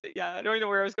just, amazing. yeah, I don't even know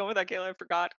where I was going with that, Kayla. I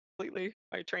forgot completely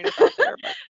my train of thought there,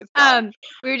 but it's gone. Um,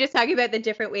 we were just talking about the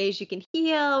different ways you can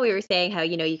heal. We were saying how,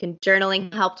 you can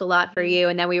journaling helped a lot for Mhm. you.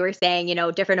 And then we were saying,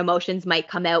 different emotions might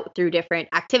come out through different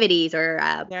activities or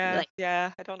Yeah, like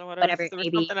yeah. I don't know what whatever it there was may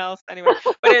be. something else anyway.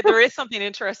 But there is something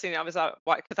interesting. I was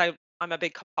because I'm a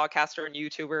big podcaster and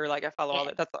YouTuber. Like I follow all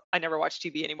Yeah. that. I never watch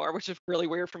TV anymore, which is really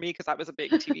weird for me because I was a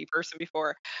big TV person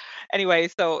before. Anyway,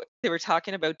 so they were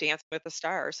talking about Dancing with the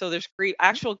Stars. So there's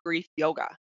actual grief yoga.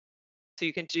 So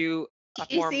you can do a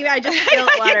You form. see, I just spilled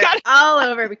You water got it. all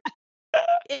over me.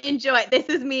 Enjoy. This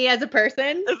is me as a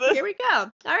person. Is this- Here we go. All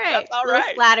right. That's all Little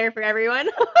right. splatter for everyone.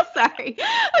 Sorry.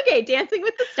 Okay, Dancing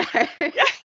with the Stars.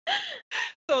 Yeah.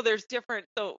 So there's different.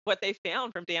 So what they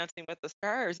found from Dancing with the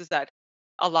Stars is that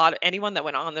anyone that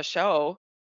went on the show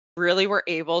really were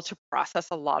able to process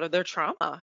a lot of their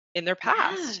trauma in their Yeah.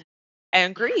 past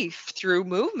and grief through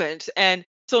movement. And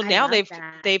so I now love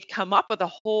that. they've come up with a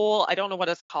whole, I don't know what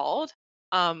it's called.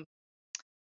 Um,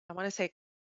 I want to say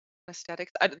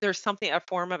aesthetics. There's something, a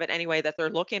form of it anyway, that they're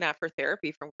looking at for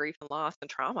therapy from grief and loss and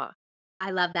trauma.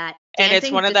 I love that. And it's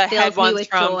Dancing one of just the head fills me ones with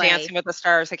from joy. Dancing with the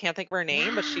Stars. I can't think of her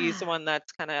name, but she's the Yeah. one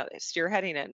that's kind of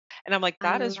spearheading it. And I'm like,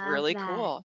 I that is love really that.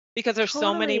 cool because there's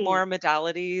so many Totally. more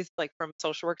modalities, like from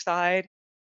social work side.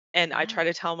 And I Yeah. try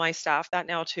to tell my staff that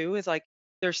now too, is like,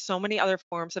 there's so many other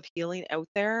forms of healing out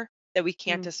there that we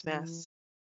can't Mhm. dismiss.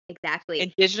 Exactly.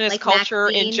 Indigenous Like culture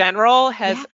in Maxine. general Yeah.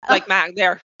 has, Oh, like Mac,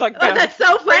 they're like oh, that's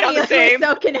so right on funny. the We're same.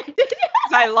 so connected.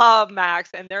 'Cause I love Max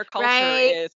and their culture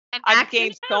Right. is, And I've Max,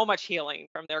 gained so much healing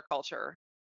from their culture.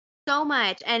 so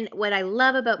much. And what I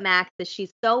love about Max is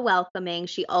she's so welcoming.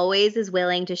 She always is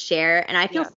willing to share. And I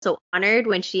feel Yeah. so honored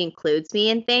when she includes me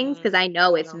in things because I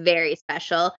know I it's know. very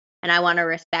special and I want to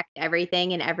respect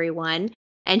everything and everyone.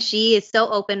 And she is so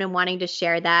open and wanting to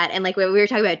share that. And like when we were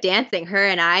talking about dancing, her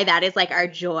and I, that is like our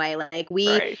joy. Like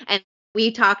Right.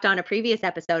 we talked on a previous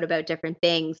episode about different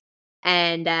things.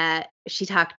 And she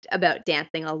talked about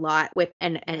dancing a lot with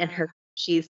and Yeah. her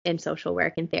she's in social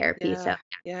work and therapy. So Yeah.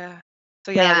 Yeah.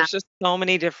 So yeah, yeah. there's just so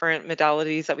many different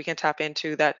modalities that we can tap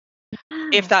into that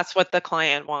if Yeah. that's what the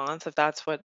client wants, if that's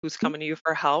what who's coming to you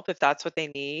for help, if that's what they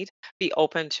need, be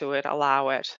open to it, allow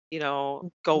it,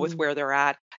 go with Mhm. where they're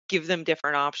at, give them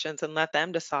different options and let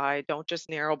them decide. Don't just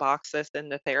narrow box this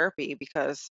into therapy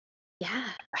because Yeah,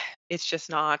 it's just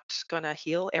not going to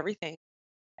heal everything.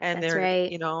 And that's they're,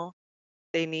 right.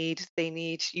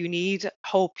 you need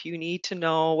hope. You need to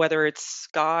know whether it's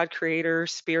God, creator,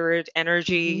 spirit,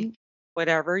 energy, Mhm.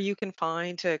 whatever you can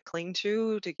find to cling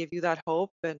to give you that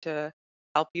hope and to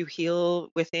help you heal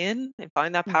within and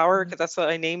find that power. Mhm. Because that's what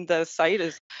I named the site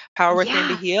is Power Within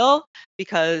to Yeah, Heal,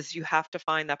 because you have to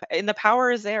find and the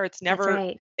power is there. that's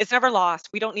right. It's never lost.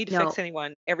 We don't need to No, fix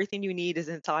anyone. Everything you need is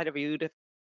inside of you to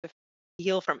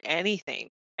heal from anything,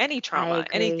 any I trauma,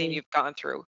 anything agree. you've gone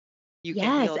through. You can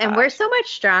Yes, heal and we're that. so much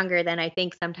stronger than I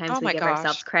think sometimes Oh we my give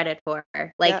ourselves gosh. credit for. Yeah.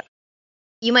 Like,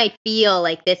 you might feel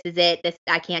like this is it, this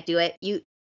I can't do it.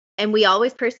 And we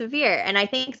always persevere. And I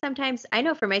think sometimes I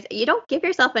know for myself, you don't give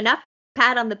yourself enough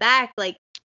pat on the back, like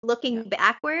Yeah. looking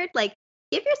backward. Like,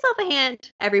 give yourself a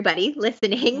hand, everybody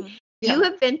listening. Mhm. You Yeah.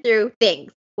 have been through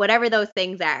things, whatever those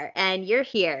things are, and you're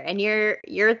here and you're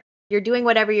doing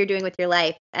whatever you're doing with your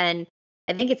life. And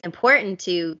I think it's important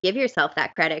to give yourself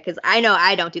that credit because I know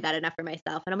I don't do that enough for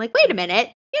myself. And I'm like, wait a Mhm.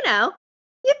 minute,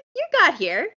 you got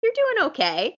here. You're doing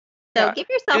okay. So Yeah. give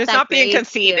And yourself it's that not being grace too.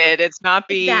 conceited. It's not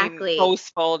being Exactly.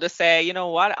 boastful to say, you know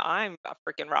what, I'm a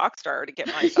freaking rock star to get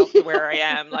myself to where I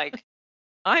am. Like,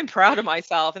 I'm proud of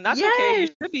myself, and that's okay. You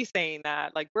Yes. should be saying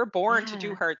that. Like, we're born to do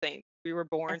Yeah, hard things. We were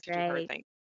born that's to do hard right. things.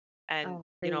 And, Oh,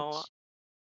 preach.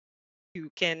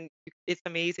 it's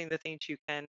amazing the things you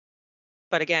can,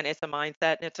 but again, it's a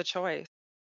mindset and it's a choice,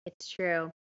 It's true.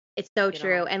 It's so you know.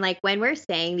 true. And like when we're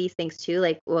saying these things too,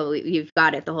 like, well, you've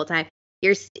got it the whole time.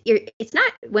 You're. It's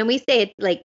not when we say it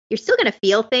like you're still gonna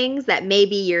feel things that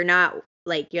maybe you're not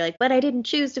like. You're like, but I didn't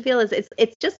choose to feel this.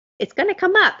 It's just it's gonna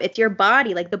come up. It's your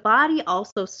body. Like the body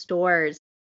also stores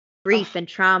grief Oh, and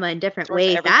trauma in different source of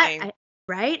ways. everything.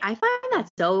 Right? I find that Mhm.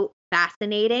 so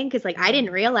fascinating because like I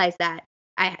didn't Mhm. realize that.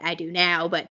 I do now,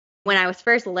 but when Mhm. I was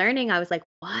first learning, I was like,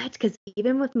 what? Because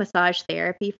even with massage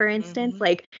therapy, for instance, Mhm.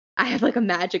 like I have like a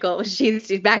magical she's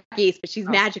back east, but she's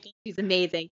Oh, magical. She's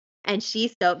amazing. And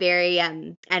she's so very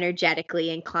energetically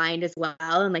inclined as well.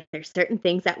 And like there's certain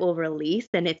things that will release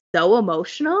and it's so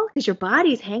emotional because your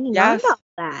body's hanging on to yes. all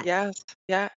that. Yes.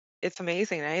 Yeah. It's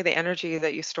amazing, eh? The energy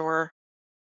that you store.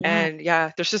 Yeah. And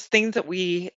yeah, there's just things that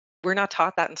we're not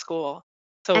taught that in school.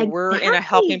 So we're in a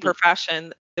helping Exactly.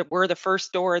 profession that we're the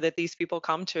first door that these people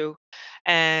come to,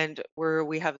 and where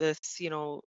we have this,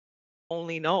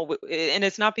 only know. And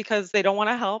it's not because they don't want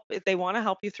to help. If they want to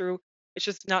help you through, it's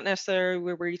just not necessarily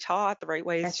where we're taught the right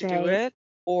ways That's to do right. it,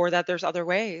 or that there's other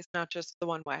ways, not just the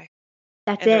one way.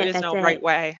 That's And there it. is That's no right it.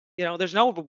 way. there's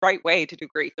no right way to do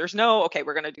grief. There's no, okay,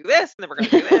 we're going to do this, and then we're going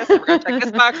to do this, and we're going to check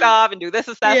this box off and do this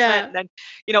assessment. Yeah. And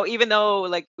then, even though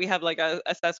like we have like a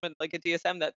assessment, like a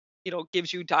DSM that,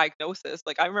 gives you diagnosis.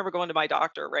 Like I remember going to my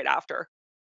doctor right after,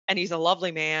 and he's a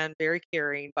lovely man, very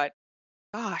caring, but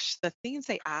gosh, the things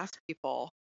they ask people,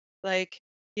 like,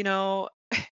 you know,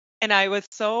 and I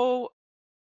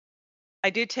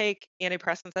did take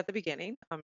antidepressants at the beginning.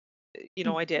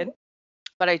 I did, Mhm.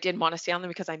 but I didn't want to stay on them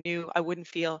because I knew I wouldn't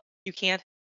feel, you can't,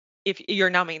 if you're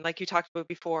numbing, like you talked about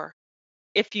before,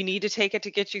 if you need to take it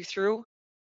to get you through,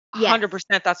 Yes.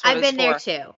 100% that's what I've it's been there for,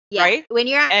 too. Yeah. right? When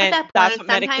you're at And that that's point, what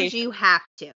sometimes medication, you have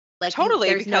to. Like totally,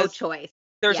 there's no because choice.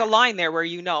 there's a Yeah. line there where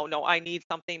no, I need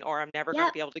something or I'm never going to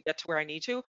Yep. be able to get to where I need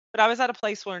to. But I was at a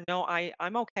place where no,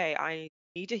 I'm okay. I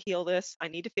need to heal this. I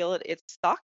need to feel it. It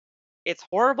sucks. It's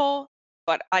horrible,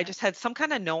 but I Yep. just had some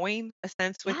kind of knowing, a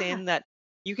sense Yeah. within that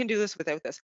you can do this without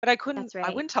this. But That's I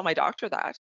right. wouldn't tell my doctor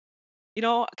that,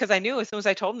 because I knew as soon as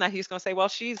I told him that, he was going to say, well,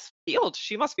 she's healed.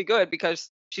 She must be good because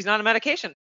she's not on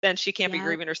medication. Then she can't be Yep.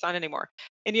 grieving her son anymore.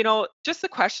 And, just the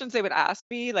questions they would ask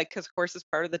me, like, because of course, as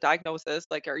part of the diagnosis,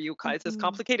 like, is this Mhm.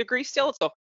 complicated grief still? So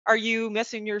are you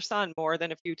missing your son more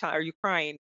than a few times? Are you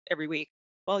crying every week?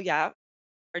 Well, yeah.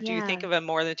 Or do you think Yeah. of him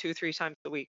more than 2, 3 times a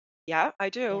week? Yeah, I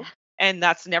do. Yeah. And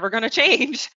that's never going to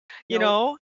change. You Nope.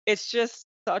 know, it's just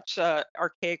such a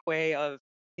archaic way of,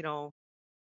 you know,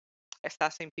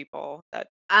 assessing people that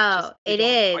just Oh, we it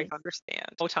don't quite is. understand.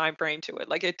 No time frame to it.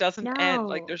 Like it doesn't end.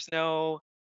 Like No. there's no,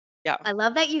 yeah. I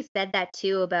love that you said that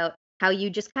too about how you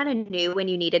just kind of knew when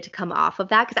you needed to come off of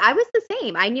that because I was the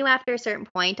same. I knew after a certain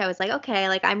point I was like, okay,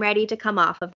 like I'm ready to come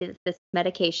off of this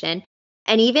medication.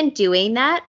 And even doing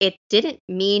that, it didn't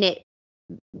mean it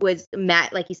was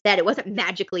like you said, it wasn't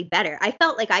magically better. I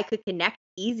felt like I could connect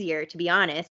easier, to be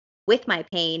honest, with my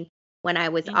pain when I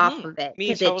was off Hmm. of it Me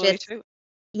because it totally just, too.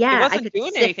 It yeah, I wasn't could doing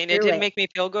sift anything. It through didn't it. make me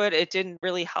feel good. It didn't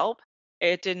really help.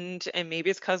 It didn't, and maybe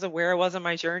it's because of where I was in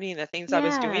my journey and the things I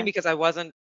was doing Yeah. because I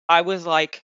was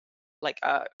like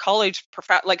a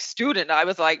like student. I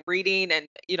was like reading and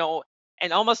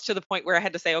and almost to the point where I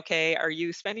had to say, okay, are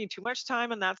you spending too much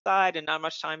time on that side and not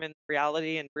much time in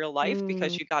reality and real life?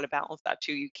 Because Mm, you got to balance that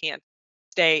too. You can't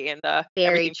stay in the very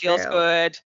everything feels true.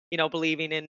 good,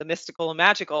 believing in the mystical and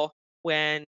magical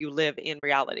when you live in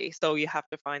reality. So you have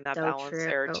to find that So balance true.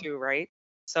 there too, right?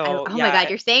 So Oh my god, yeah,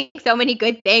 you're saying so many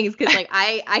good things because like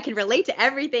I can relate to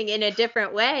everything in a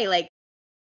different way. Like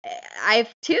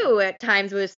I've too at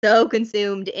times was so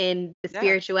consumed in the yeah,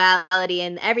 spirituality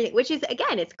and everything, which is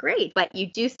again, it's great, but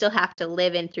you do still have to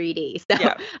live in 3D. So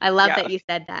yeah, I love yeah, that you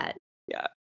said that. yeah,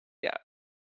 yeah.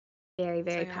 Very,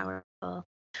 So very yeah, powerful.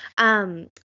 Um,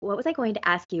 what was I going to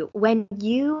ask you? When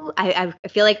I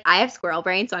feel like I have squirrel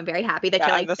brain, so I'm very happy that yeah,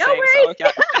 you're I'm like, the no same. So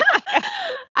yeah, worries.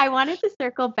 I wanted to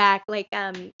circle back, like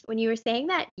when you were saying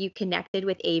that you connected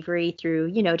with Avery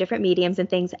through, different mediums and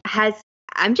things,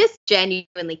 I'm just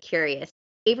genuinely curious.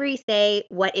 Avery say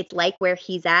what it's like where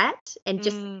he's at and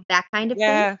just mm, that kind of thing?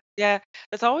 yeah, yeah.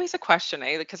 That's always a question,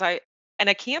 eh? Because I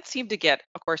can't seem to get,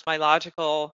 of course, my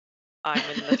logical.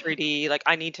 I'm in the 3D. Like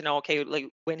I need to know, okay, like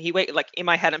when he wake, like in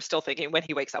my head, I'm still thinking when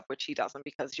he wakes up, which he doesn't,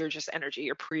 because you're just energy,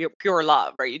 you're pure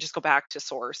love, right? You just go back to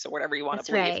source or whatever you want to That's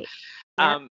believe. right. Yep.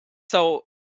 Um, so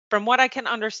from what I can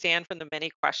understand from the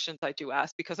many questions I do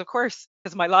ask, because of course,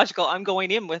 because my logical, I'm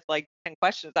going in with like 10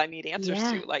 questions I need answers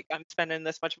Yeah. to. Like I'm spending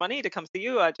this much money to come see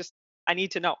you. I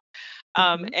need to know.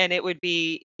 Hmm. And it would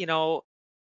be,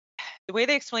 the way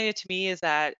they explain it to me is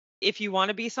that if you want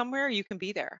to be somewhere, you can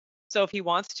be there. So if he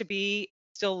wants to be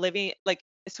still living, like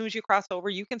as soon as you cross over,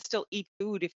 you can still eat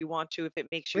food if you want to, if it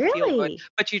makes you feel good, Really?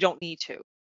 but you don't need to.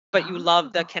 But you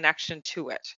love the Oh, connection to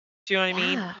it. Do you know what I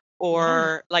mean? yeah. Yeah.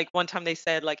 Or like one time they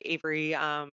said like Avery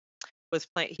was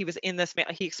playing. He was in this.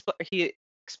 He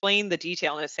explained the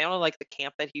detail, and it sounded like the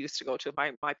camp that he used to go to.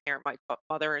 My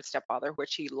mother and stepfather,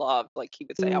 which he loved. Like he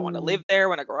would say, "I want to Mm. live there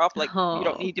when I grow up." Like you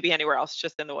don't Oh, need to be anywhere else,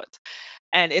 just in the woods.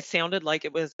 And it sounded like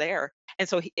it was there. And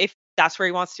so if that's where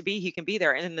he wants to be, he can be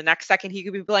there. And in the next second, he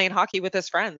could be playing hockey with his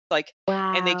friends. Like,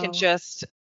 and they can wow. just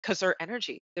because they're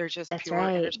energy. They're just That's pure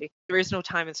right. energy. There is no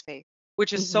time and space,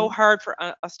 which is so Mhm. hard for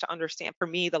us to understand. For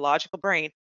me, the logical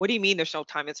brain, what do you mean there's no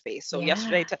time and space? So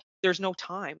yesterday Yeah. to there's no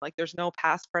time, like there's no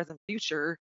past, present,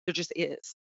 future. There just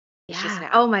is. It's just Yeah. now.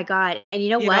 Oh my god. And you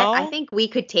know You what? I know? think we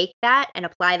could take that and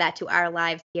apply that to our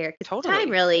lives here because time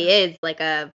Totally. really Yeah. is like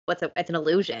it's an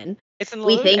illusion. It's an We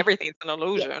illusion. think Everything's an yeah.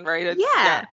 illusion, right? It's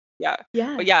yeah. Yeah. Yeah.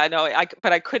 But Yeah. yeah, no,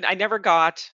 but I couldn't I never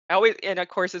got I always, and of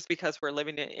course it's because we're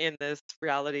living in this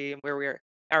reality and where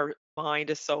our mind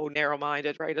is so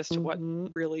narrow-minded, right, as to what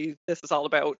Mhm. really this is all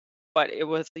about. but it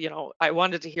was, I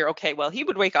wanted to hear, okay, well, he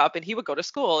would wake up and he would go to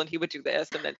school and he would do this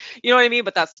and then, you know what I mean?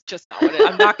 But that's just not what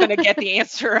I'm not going to get the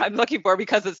answer I'm looking for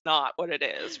because it's not what it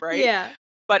is, right? Yeah.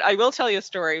 But I will tell you a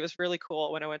story. It was really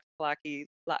cool when I went to Palaki.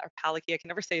 I can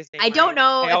never say his name I don't right.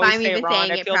 know I if always I'm say it even wrong.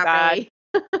 saying I it feel bad.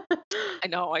 properly. I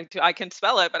know I can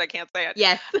spell it, but I can't say it.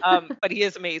 Yes. But he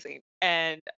is amazing.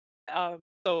 And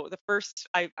so the first,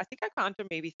 I think I've gone to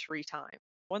maybe 3 times.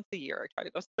 Once a year, I try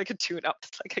to go so I can tune up.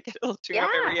 It's like I get a little tune up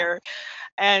every Yeah, year.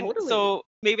 And totally. so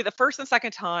maybe the first and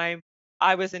second time,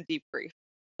 I was in deep grief,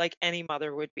 like any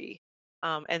mother would be.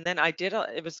 And then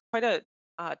it was quite a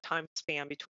time span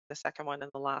between the second one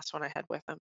and the last one I had with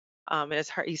him. And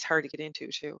he's hard to get into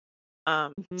too.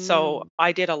 So Mhm.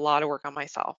 I did a lot of work on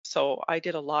myself. So I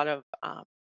did a lot of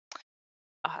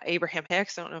Abraham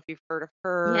Hicks. I don't know if you've heard of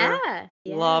her. Yeah,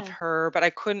 Love yeah. her, but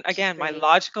I couldn't. She's Again, my great.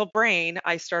 logical brain.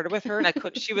 I started with her, and I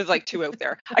couldn't. She was like too out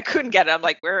there. I couldn't get it. I'm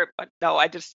like, where? But no, I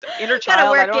just inner Gotta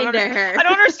child. I work don't into understand. her. I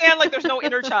don't understand. Like, there's no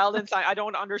inner child inside. I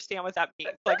don't understand what that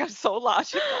means. Like, I'm so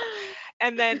logical.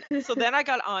 And then I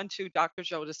got on to Dr.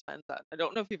 Joe Dispenza. I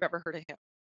don't know if you've ever heard of him.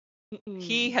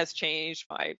 He Mm-mm. has changed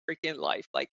my freaking life.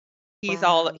 Like,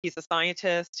 Wow. he's a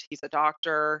scientist. He's a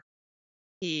doctor.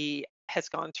 He has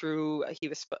gone through, he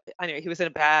was in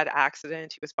a bad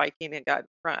accident. He was biking and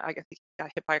I guess he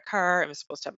got hit by a car and was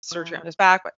supposed to have surgery on Wow. his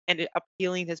back, but ended up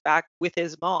healing his back with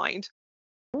his mind.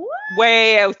 What?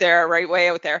 Way out there, right? Way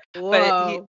out there. But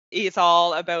Whoa. he's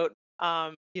all about,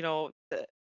 the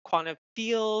quantum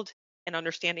field and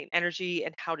understanding energy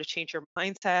and how to change your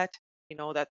mindset.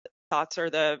 That thoughts are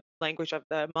the language of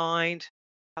the mind,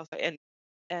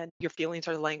 and your feelings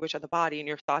are the language of the body, and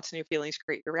your thoughts and your feelings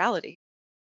create your reality.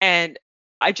 And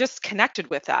I just connected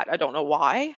with that. I don't know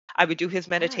why. I would do his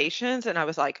Yeah. meditations and I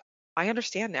was like, I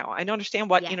understand now. I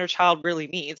understand what Yes. inner child really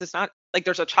means. It's not like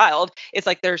there's a child, it's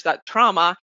like there's that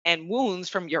trauma and wounds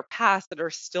from your past that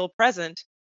are still present.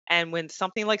 And when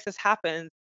something like this happens,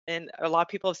 and a lot of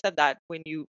people have said that when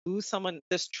you lose someone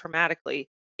this traumatically,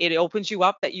 it opens you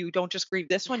up that you don't just grieve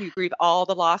this one, you grieve all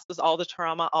the losses, all the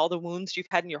trauma, all the wounds you've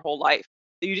had in your whole life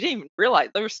that you didn't even realize.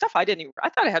 There was stuff I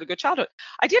thought I had a good childhood.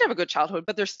 I did have a good childhood,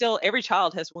 but there's still every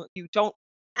child has one. You don't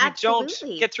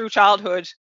Absolutely. get through childhood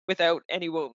without any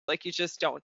wounds. Like, you just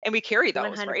don't. And we carry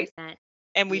those, right? 100%.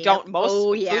 And we Yep. don't, most,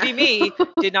 Oh, yeah. including me,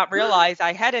 did not realize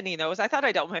I had any of those. I thought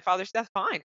I dealt with my father's death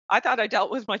fine. I thought I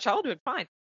dealt with my childhood fine.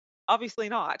 Obviously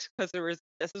not, because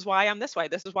this is why I'm this way.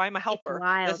 This is why I'm a It's helper. This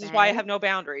wild, is why I eh? have no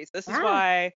boundaries. This is Yeah.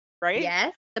 why, right?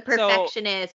 Yes. The So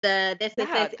perfectionist, the this,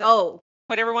 yeah, this. Oh,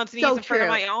 put everyone's needs so in front of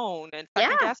true. my own and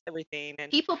second Yeah. guess everything.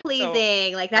 And People so,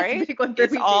 pleasing. Like, that's a right? big one for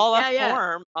It's me too. all a Yeah, yeah.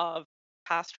 form of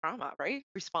past trauma, right?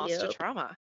 Response to Yep.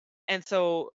 trauma. And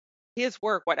so his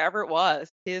work, whatever it was,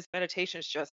 his meditations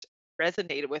just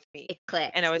resonated with me. It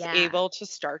And I clicked. was Yeah. able to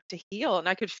start to heal, and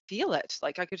I could feel it.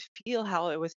 Like, I could feel how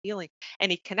it was healing.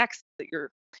 And he connects that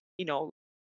you know,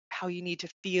 how you need to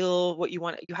feel what you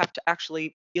want. You have to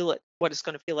actually feel it, what it's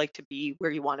going to feel like to be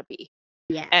where you want to be.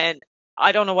 Yes. And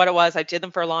I don't know what it was. I did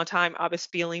them for a long time. I was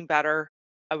feeling better.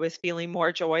 I was feeling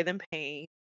more joy than pain.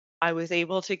 I was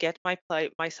able to get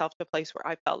myself to a place where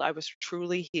I felt I was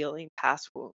truly healing past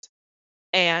wounds.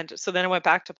 And so then I went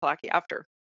back to Palaki.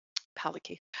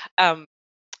 Um,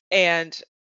 and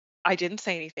I didn't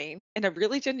say anything. And I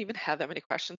really didn't even have that many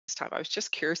questions this time. I was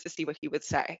just curious to see what he would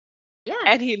say. Yeah.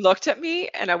 And he looked at me,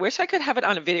 and I wish I could have it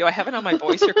on a video. I have it on my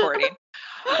voice recording.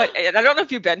 But and I don't know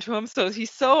if you've been to him. So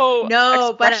he's so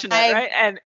No, but expressionate, right?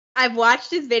 And I've watched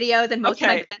his videos, and most of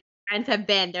my okay, best friends have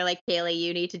been. They're like, Kaylee,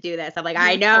 you need to do this. I'm like,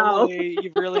 I you know. totally,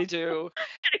 you really do.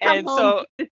 To come And home so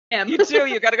to him. you do,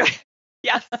 you gotta go.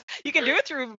 Yes, you can do it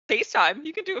through FaceTime.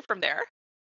 You can do it from there.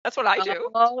 That's what I do.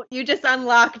 Oh, you just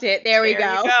unlocked it. There we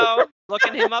There you go. go.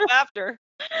 Looking him up after.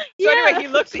 So anyway, Yeah.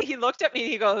 he looked at me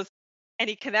and he goes, and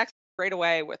he connects right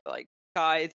away with like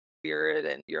God's spirit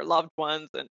and your loved ones,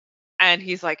 and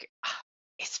he's like, "Ah,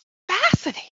 it's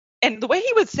fascinating." And the way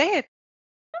he would say it,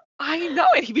 I know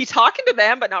it. He'd be talking to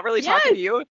them, but not really talking Yes. to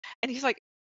you. And he's like,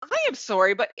 I am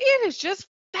sorry, but it is just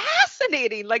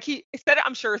fascinating. Like, he said it,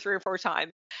 I'm sure, 3 or 4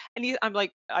 times. And I'm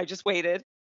like, I just waited.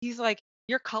 He's like,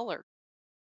 your color.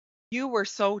 You were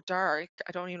so dark.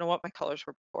 I don't even know what my colors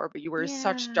were before, but you were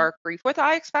such Yeah. dark grief. What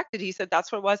I expected. He said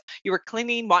that's what it was. You were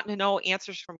clinging, wanting to know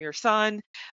answers from your son,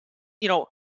 you know,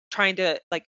 trying to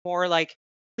like more like,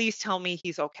 please tell me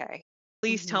he's okay.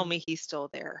 Please tell Mhm. me he's still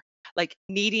there. Like,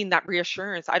 needing that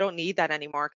reassurance. I don't need that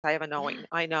anymore because I have a Yeah. knowing.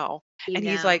 I know. You And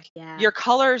he's know. like, Yeah. your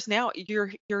colors now,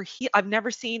 I've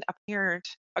never seen a parent,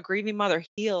 a grieving mother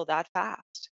heal that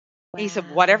fast. And he said,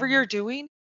 whatever Wow. you're doing,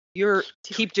 you're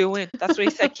keep doing. That's what he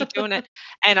said, keep doing it.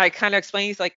 And I kind of explained,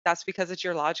 he's like, that's because it's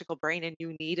your logical brain and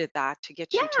you needed that to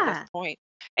get you to this Yeah. point.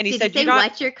 And he Did he said, you're say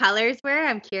not, what your colors were?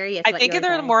 I'm curious I what think yours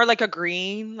they're are. more like a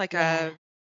green, like Yeah.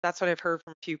 that's what I've heard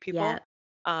from a few people.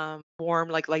 Yeah. Warm,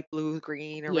 like light blue,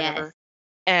 green or Yes. whatever.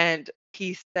 And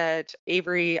he said,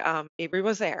 Avery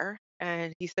was there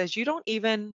and he says, you don't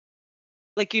even,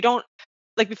 like, you don't,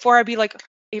 like before I'd be like,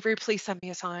 Avery, please send me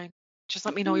a sign. Just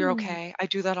let me know you're Mm. okay. I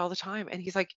do that all the time. And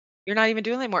he's like, you're not even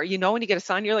doing it anymore. When you get a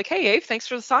sign, you're like, hey, Ave, thanks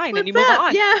for the sign. And What's you move up?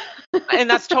 on. Yeah. And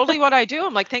that's totally what I do.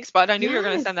 I'm like, thanks, bud. I knew you were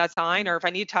going to Yes. send that sign. Or if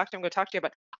I need to talk to him, go talk to you.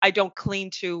 But I don't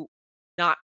cling to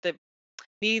not the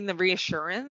needing the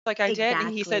reassurance like I did. And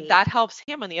he said Exactly. that helps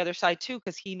him on the other side too,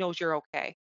 because he knows you're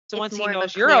okay. So It's once he more of a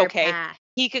knows you're clear okay, path.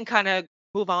 he can kind of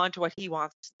move on to what he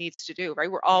needs to do, right?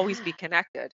 We're always Yeah. be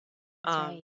connected. That's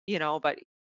right. But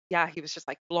yeah, he was just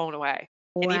like blown away.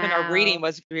 And even our reading Wow.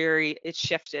 was it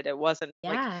shifted. It wasn't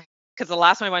like, Yeah. because the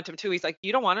last time I went to him too, he's like,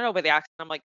 you don't want to know about the accident. I'm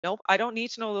like, nope, I don't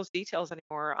need to know those details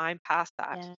anymore. I'm past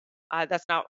that. Yeah. That's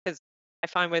not, because I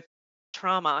find with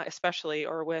trauma, especially,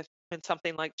 or with when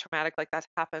something like traumatic like that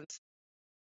happens,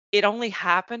 it only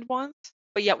happened once,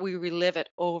 but yet we relive it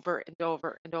over and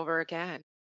over and over again.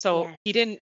 So Yes. he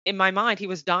didn't, in my mind, he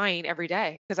was dying every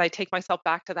day because I take myself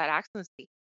back to that accident scene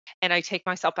and I take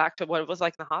myself back to what it was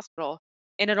like in the hospital.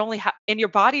 And it only and your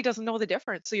body doesn't know the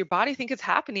difference. So your body thinks it's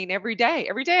happening every day.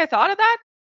 Every day I thought of that,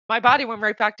 my body went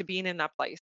right back to being in that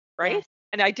place, right? Yes.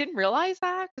 And I didn't realize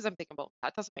that because I'm thinking, well,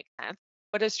 that doesn't make sense.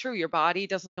 But it's true, your body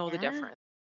doesn't know the Yeah. difference.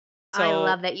 I So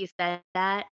love that you said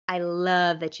that. I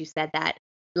love that you said that.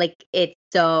 Like, it's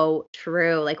so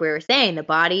true. Like we were saying, the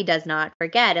body does not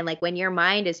forget. And like when your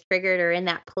mind is triggered or in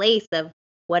that place of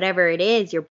whatever it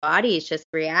is, your body is just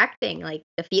reacting like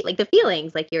the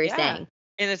feelings, like you were yeah. saying.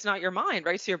 And it's not your mind,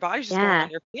 right? So your body's just going on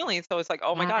Yeah. your feelings. So it's like,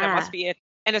 oh my God, it must Yeah. be it.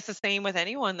 And it's the same with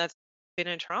anyone that's been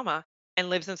in trauma and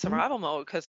lives in Mhm. survival mode,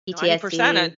 because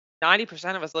 90% of PTSD.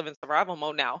 90% of us live in survival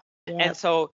mode now. And Yep.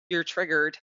 so you're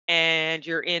triggered and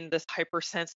you're in this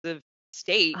hypersensitive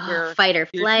state Oh, where fight or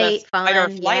you're flight, just fight or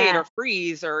fun. flight or Yeah.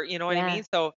 freeze, or you know what I Yeah. mean?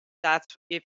 So that's,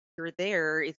 if you're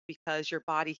there, it's because your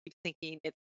body keeps thinking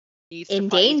it needs to In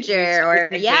fight. danger It's or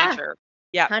in yeah. danger.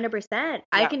 Yeah. 100%.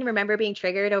 I Yeah. can remember being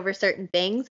triggered over certain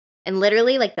things and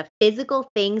literally like the physical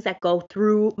things that go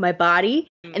through my body.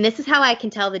 Mm, And this is how I can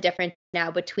tell the difference now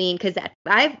between because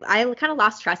I kind of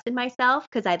lost trust in myself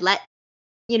because I'd let,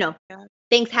 you know, yeah.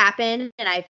 things happen and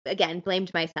I've again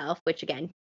blamed myself, which again,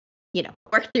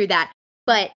 work through that.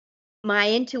 But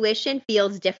my intuition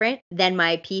feels different than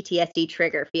my PTSD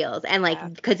trigger feels. And like Yeah.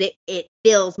 because it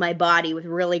fills my body with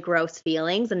really gross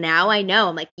feelings. And now I know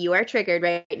I'm like, you are triggered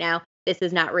right now. This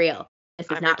is not real. This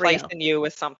is I'm not real. replacing you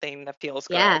with something that feels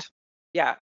Yeah. good.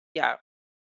 Yeah, yeah,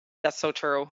 that's so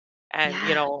true. And,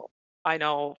 Yeah. I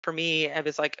know for me, it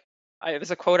was like, it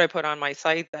was a quote I put on my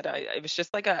site that it was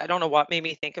just like, I don't know what made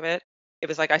me think of it. It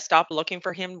was like, I stopped looking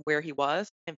for him where he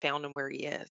was and found him where he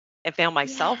is, and found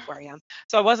myself Yes. where I am.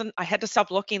 So I had to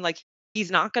stop looking, like, he's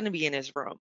not going to be in his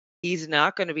room. He's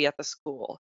not going to be at the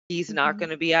school. He's not Mhm. going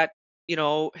to be at,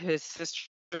 his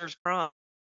sister's prom.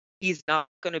 He's not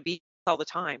going to be all the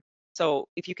time. So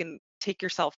if you can take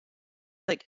yourself,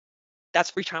 like,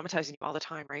 that's re-traumatizing you all the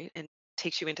time, right? And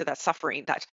takes you into that suffering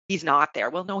that he's not there.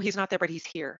 Well, no, he's not there, but he's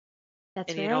here.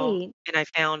 That's And right. and I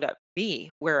found me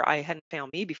where I hadn't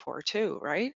found me before too,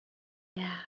 right?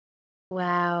 Yeah.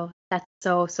 Wow. That's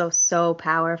so, so, so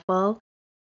powerful.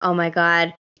 Oh my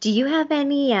God. Do you have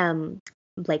any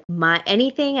like my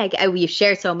anything you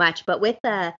share so much, but with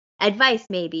advice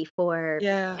maybe for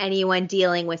Yeah, anyone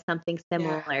dealing with something yeah,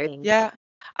 similar? yeah.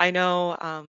 I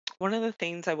know. One of the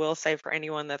things I will say for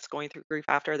anyone that's going through grief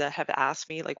after that have asked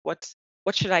me, like, what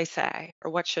should I say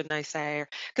or what shouldn't I say?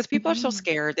 Because people are so Mhm.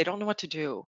 scared, they don't know what to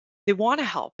do. They want to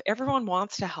help. Everyone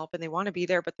wants to help and they want to be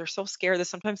there, but they're so scared that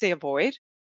sometimes they avoid,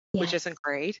 which Yes. isn't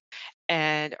great.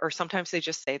 Or sometimes they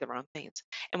just say the wrong things.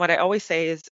 And what I always say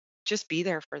is just be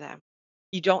there for them.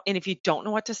 And if you don't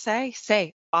know what to say,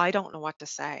 I don't know what to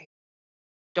say.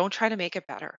 Don't try to make it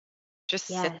better. Just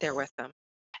sit there Yes. with them.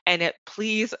 And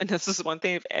please, and this is one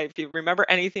thing, if you remember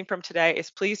anything from today, is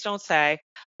please don't say,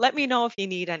 let me know if you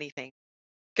need anything.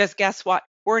 Because guess what?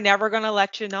 We're never going to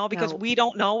let you know because No, we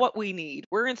don't know what we need.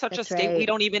 We're in such a that's state we right.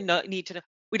 don't even need to know.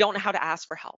 We don't know how to ask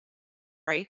for help,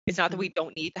 right? It's not that Mhm. we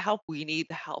don't need the help. We need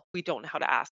the help. We don't know how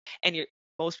to ask. And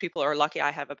most people are lucky.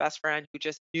 I have a best friend who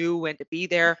just knew when to be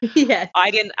there. Yes.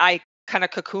 I didn't. I kind of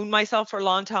cocooned myself for a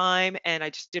long time, and I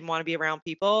just didn't want to be around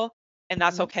people, and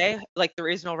that's Mhm. okay. Like, there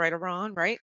is no right or wrong,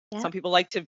 right? Yeah. Some people like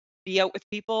to be out with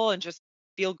people and just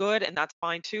feel good, and that's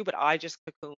fine too. But I just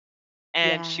cocooned,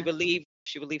 and she Yeah. would leave.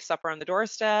 She would leave supper on the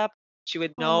doorstep. She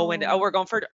would know when, oh, we're going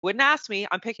for, wouldn't ask me.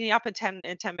 I'm picking you up in 10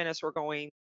 minutes. We're going,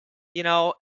 you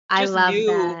know, I just love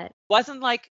knew, that. wasn't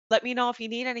like, let me know if you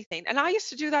need anything. And I used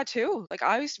to do that too. Like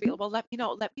I used to be, Mhm. well, let me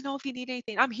know if you need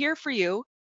anything. I'm here for you.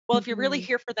 Well, if you're really Mhm.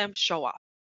 here for them, show up.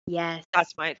 Yes.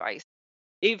 That's my advice.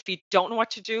 If you don't know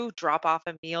what to do, drop off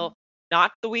a meal,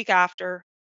 not the week after.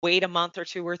 Wait a month or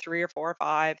 2 or 3 or 4 or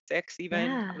 5, 6,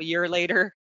 even Yeah. a year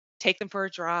later. Take them for a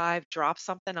drive, drop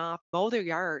something off, mow their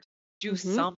yard, do Mhm.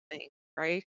 something,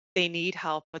 right? They need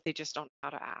help, but they just don't know how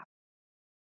to ask.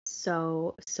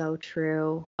 So, so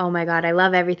true. Oh my God, I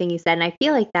love everything you said. And I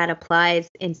feel like that applies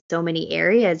in so many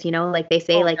areas, like they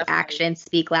say Oh, like definitely. actions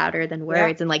speak louder than Yeah.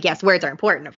 words. And like, yes, words are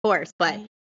important, of course, but Mhm.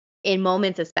 in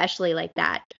moments especially like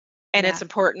that. And Yeah. it's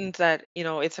important that,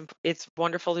 it's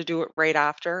wonderful to do it right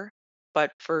after,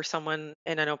 but for someone,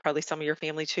 and I know probably some of your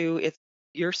family too,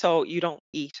 you don't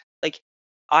eat. Like,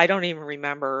 I don't even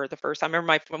remember the first. I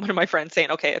remember one of my friends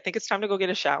saying, "Okay, I think it's time to go get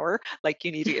a shower. Like,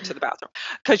 you need to get to the bathroom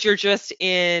because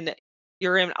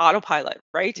you're in autopilot,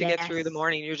 right? To get through the Yes.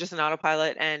 morning, you're just in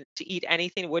autopilot, and to eat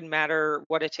anything wouldn't matter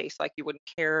what it tastes like. You wouldn't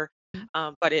care.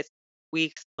 But it's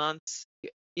weeks, months,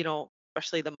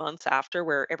 especially the months after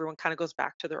where everyone kind of goes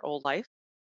back to their old life,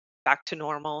 back to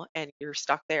normal, and you're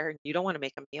stuck there and you don't want to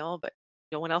make a meal, but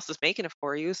no one else is making it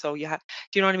for you. So do you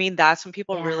know what I mean? That's when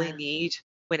people really Yeah. need,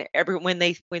 when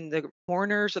the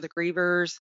mourners or the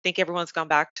grievers think everyone's gone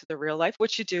back to the real life,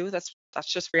 which you do, that's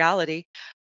just reality.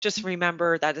 Just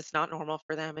remember that it's not normal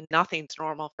for them and nothing's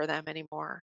normal for them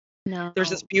anymore. There's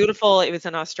this No. it was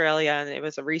in Australia, and it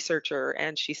was a researcher,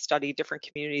 and she studied different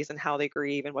communities and how they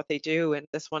grieve and what they do. And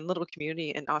this one little community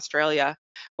in Australia,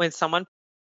 when someone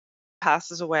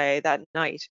passes away that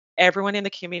night, everyone in the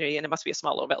community, and it must be a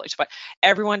small little village, but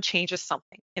everyone changes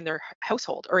something in their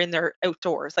household or in their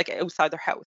outdoors, like outside their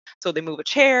house. So they move a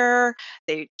chair,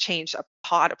 they change a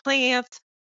pot of plants,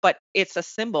 but it's a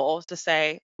symbol to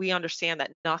say, we understand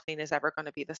that nothing is ever going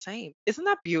to be the same. Isn't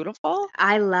that beautiful?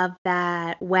 I love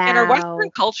that. And our Western Wow.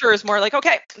 culture is more like,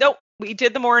 okay, nope, we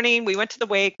did the mourning, we went to the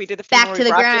wake, we did the funeral, Back we to the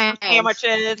brought you some grind.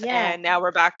 sandwiches, Yeah. and now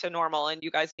we're back to normal, and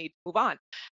you guys need to move on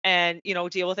and,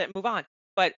 deal with it and move on.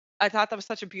 But I thought that was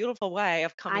such a beautiful way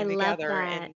of I coming love together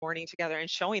that. and mourning together and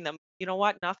showing them, you know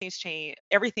what, nothing's changed,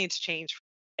 everything's changed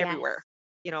Yes. everywhere.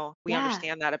 We Yeah.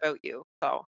 understand that about you.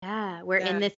 So, Yeah. We're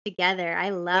in yeah, this together. I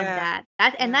love yeah,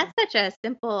 that. And yeah. that's such a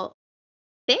simple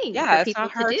thing for Yeah, it's people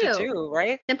not to hard to do. do,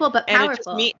 right? Simple but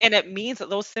powerful. And it means that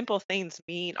those simple things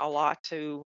mean a lot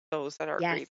to those that are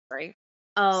Yes. grieving, right?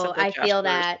 Oh, Simple I feel gestures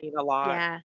that. mean a lot.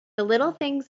 Yeah. The little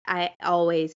things I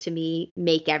always to me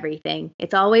make everything.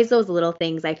 It's always those little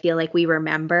things I feel like we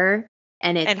remember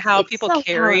and And it's how it's people so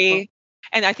powerful. carry,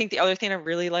 and I think the other thing I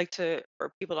really like to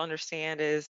for people to understand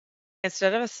is,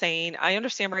 instead of us saying, I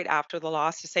understand right after the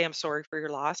loss to say, I'm sorry for your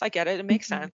loss. I get it. It makes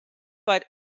Mhm. sense. But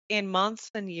in months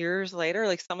and years later,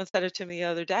 like someone said it to me the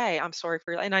other day, I'm sorry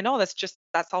for your, and I know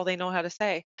that's all they know how to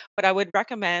say. But I would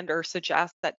recommend or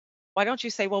suggest that, why don't you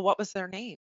say, well, what was their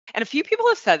name? And a few people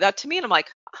have said that to me, and I'm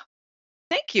like,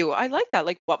 thank you. I like that.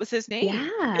 Like, what was his name?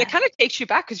 And it Yeah. kind of takes you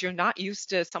back because you're not used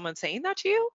to someone saying that to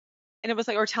you. And it was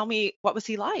like, or tell me, what was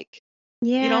he like?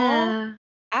 You know, Yeah.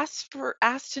 ask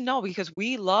to know, because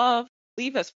we love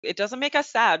leave us. It doesn't make us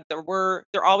sad.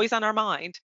 They're always on our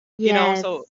mind. Yes.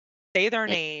 So say their It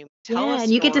name, tell a yeah,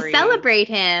 and you get to story, celebrate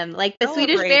him, like the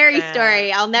Swedish celebrate fairy them,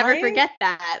 story. I'll never right? forget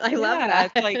that. I love Yeah,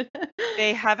 that. it's like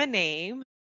they have a name.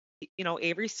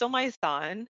 Avery's still my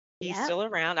son. He's Yep. still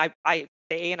around. I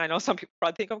say, and I know some people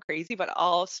probably think I'm crazy, but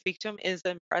I'll speak to him is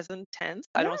in present tense.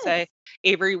 I don't Yes. say,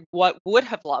 Avery, what would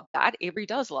have loved that? Avery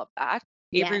does love that.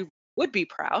 Yes. Avery would be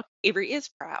proud. Avery is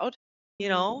proud, you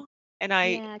Mhm. know? And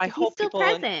I Yeah, I because he's hope still people,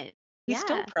 and present. he's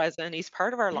still Yeah. present. He's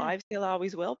part of our Yeah. lives. He'll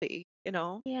always will be, you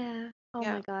know? Yeah. Oh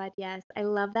Yeah. my God, yes. I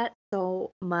love that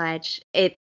so much.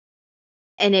 It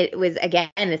was again,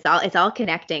 it's all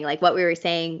connecting, like what we were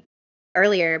saying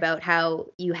earlier about how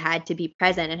you had to be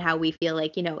present and how we feel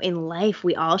like, in life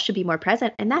we all should be more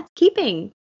present, and that's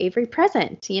keeping Avery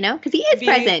present, because he And is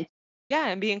present.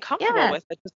 and being comfortable Yeah. with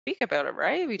it to speak about it,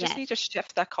 right? We just Yes. need to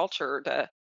shift that culture to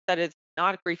that it's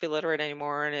not grief illiterate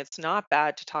anymore, and it's not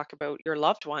bad to talk about your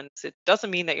loved ones. It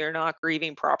doesn't mean that you're not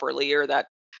grieving properly or that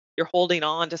you're holding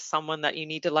on to someone that you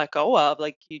need to let go of.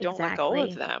 Like, you don't let go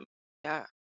of Exactly. them. Yeah.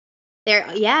 They're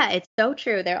Yeah. yeah, it's so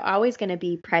true. They're always gonna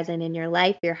be present in your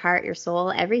life, your heart, your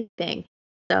soul, everything.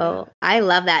 Yeah. So, I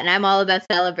love that, and I'm all about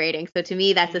celebrating. So to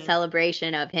me, that's a Mhm.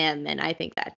 celebration of him, and I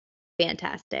think that's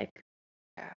fantastic.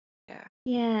 Yeah. Yeah.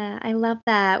 Yeah, I love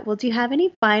that. Well, do you have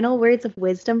any final words of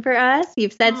wisdom for us?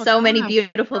 You've said Oh so many gosh,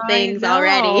 beautiful I things know.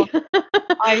 already.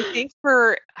 I think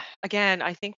for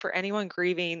anyone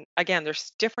grieving, again,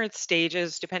 there's different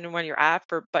stages depending on where you're at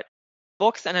but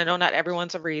books, and I know not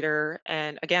everyone's a reader.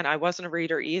 And again, I wasn't a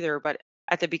reader either, but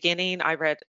at the beginning, I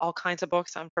read all kinds of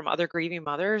books from other grieving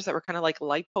mothers that were kind of like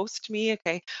light posts to me.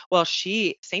 Okay, well,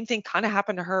 same thing kind of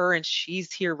happened to her, and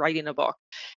she's here writing a book,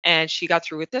 and she got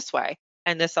through it this way,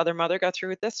 and this other mother got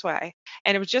through it this way,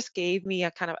 and just gave me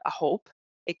a kind of a hope.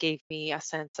 It gave me a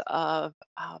sense of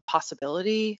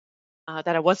possibility.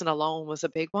 That I wasn't alone was a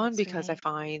big one, That's because I right.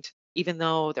 find even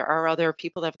though there are other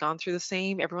people that have gone through the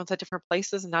same, everyone's at different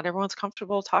places and not everyone's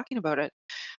comfortable talking about it.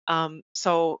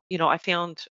 So, I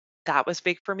found that was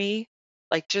big for me.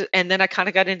 And then I kind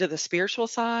of got into the spiritual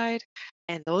side,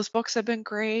 and those books have been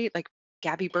great, like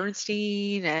Gabby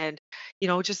Bernstein, and,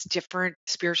 just different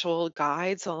spiritual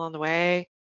guides along the way.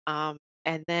 Um,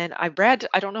 and then I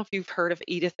don't know if you've heard of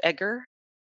Edith Egger.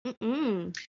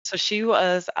 Mm-mm. So she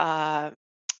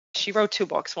wrote two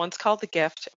books. One's called The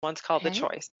Gift, one's called The Okay.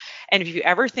 Choice. And if you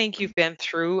ever think you've been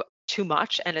through too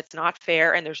much and it's not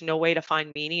fair and there's no way to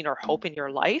find meaning or hope in your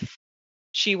life,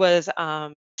 she was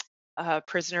a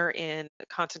prisoner in a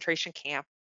concentration camp.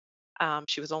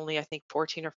 She was only, I think,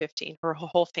 14 or 15, her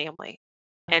whole family.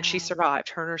 And she Wow. survived.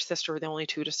 Her and her sister were the only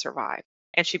two to survive.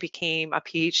 And she became a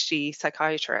PhD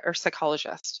psychiatrist or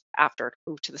psychologist after it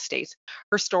moved to the States.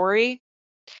 Her story,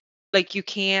 like, you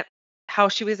can't, how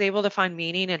she was able to find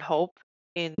meaning and hope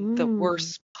in the Mm.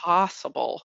 worst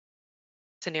possible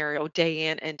scenario, day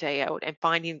in and day out, and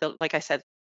finding the, like I said,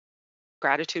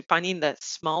 gratitude, finding the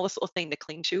smallest little thing to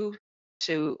cling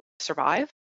to survive.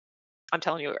 I'm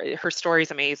telling you, her story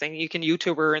is amazing. You can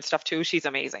YouTube her and stuff too. She's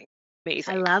amazing. I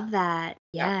Amazing. love that.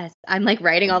 Yeah. Yes. I'm like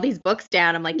writing all these books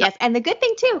down. I'm like, Yeah. yes. And the good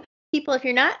thing too, people, if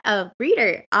you're not a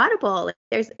reader, Audible,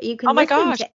 you Oh can my listen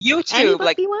gosh. to any YouTube, book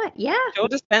like you want. Yeah, Joe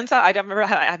Dispenza,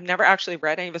 I've never actually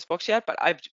read any of his books yet, but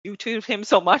I've YouTubed him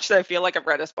so much that I feel like I've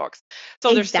read his books.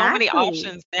 So there's so many exactly.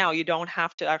 options now. You don't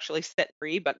have to actually sit and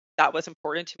read, but that was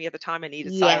important to me at the time. I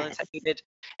needed silence. Yes.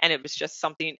 And it was just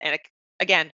something, and it,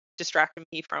 again, distracted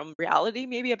me from reality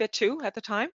maybe a bit too at the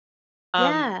time.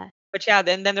 Um, Yeah. but yeah,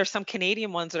 then there's some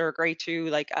Canadian ones that are great too,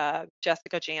 like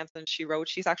Jessica Jansen.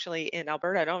 She's actually in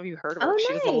Alberta. I don't know if you heard of her. She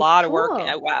does a Oh, nice. lot of work Cool.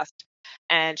 out west,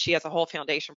 and she has a whole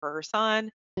foundation for her son,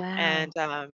 and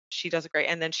Wow. she does a great.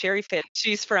 And then Sherry Fitz,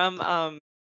 she's from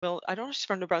well, I don't know if she's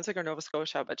from New Brunswick or Nova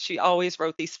Scotia, but she always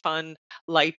wrote these fun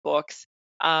light books.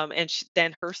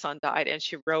 Then her son died, and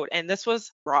she wrote, and this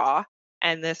was raw,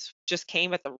 and this just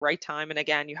came at the right time. And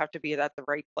again, you have to be at the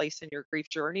right place in your grief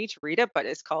journey to read it, but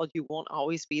it's called You Won't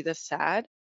Always Be This Sad.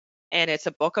 And it's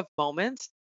a book of moments,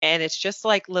 and it's just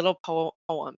like little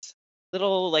poems,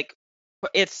 little, like,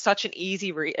 it's such an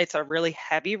easy read. It's a really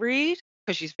heavy read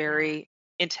because she's Yeah. very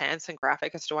intense and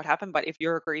graphic as to what happened. But if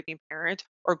you're a grieving parent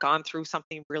or gone through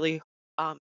something really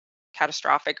um,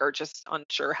 catastrophic or just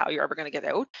unsure how you're ever going to get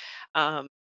out, um,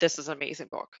 this is an amazing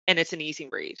book, and it's an easy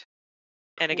read.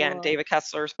 And again, Cool. David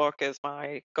Kessler's book is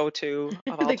my go-to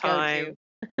of all The go-to. time.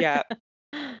 Yeah.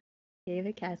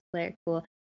 David Kessler. Cool.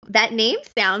 That name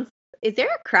sounds, is there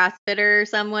a CrossFitter or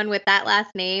someone with that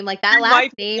last name? Like that There last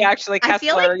might be name, actually I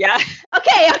feel like, Kessler, yeah.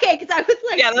 okay, because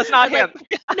Yeah, that's I not was like,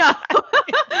 him. no.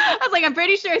 I was like, I'm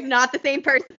pretty sure it's not the same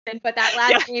person, but that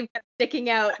last Yeah. name kept sticking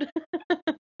out.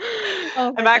 Oh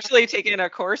I'm my God. actually taking a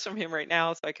course from him right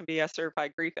now so I can be a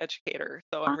certified grief educator,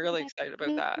 so I'm Oh, really that's excited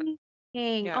about that.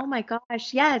 amazing. Yeah. Oh my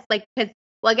gosh. Yes. Like, because,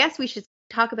 well, I guess we should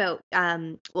talk about,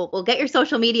 we'll get your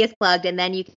social medias plugged and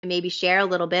then you can maybe share a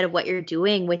little bit of what you're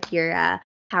doing with your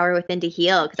Power Within to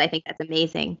Heal, because I think that's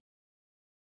amazing.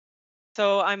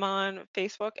 So I'm on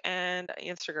Facebook and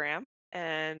Instagram,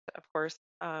 and of course,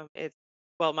 it's,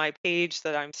 well, my page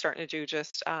that I'm starting to do,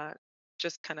 just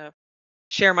kind of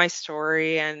share my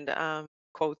story and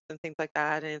quotes and things like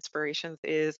that and inspirations,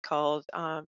 is called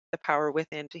The Power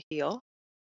Within to Heal.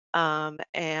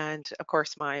 And of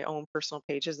course, my own personal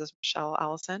pages is Michelle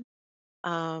Allison.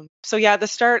 So yeah, the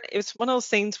start, it was one of those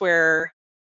things where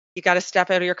you got to step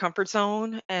out of your comfort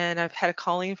zone. And I've had a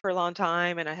calling for a long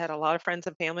time, and I had a lot of friends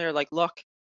and family are like, look,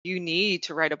 you need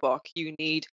to write a book. You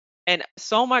need, and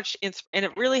so much, and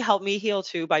it really helped me heal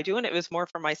too by doing it. It was more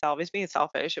for myself. It was being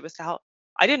selfish. It was to help.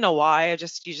 I didn't know why. You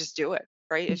just do it,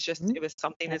 right? Mhm. It was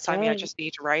something That's inside me. I right. just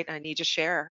need to write and I need to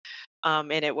share.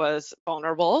 And it was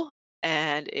vulnerable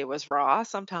and it was raw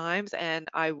sometimes. And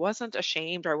I wasn't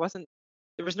ashamed, or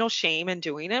there was no shame in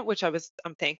doing it, which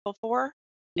I'm thankful for.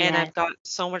 And Yes. I've got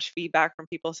so much feedback from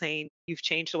people saying, you've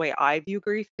changed the way I view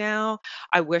grief now.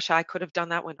 I wish I could have done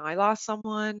that when I lost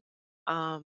someone.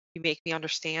 You make me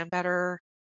understand better.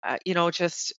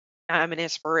 just I'm an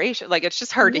inspiration. Like, it's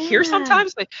just hard to hear Yeah.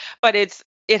 sometimes, but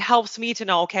it helps me to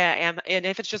know, okay, I am, and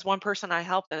if it's just one person I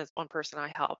help, then it's one person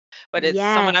I help. But it's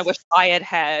someone I wish Yes. I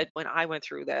had when I went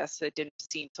through this. It didn't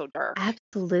seem so dark.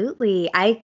 Absolutely.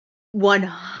 I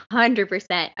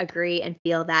 100% agree and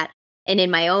feel that. And in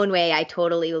my own way, I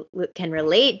totally can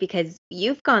relate because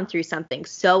you've gone through something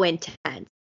so intense.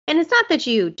 And it's not that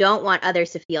you don't want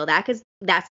others to feel that because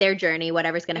that's their journey.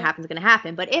 Whatever's going to Yeah. happen is going to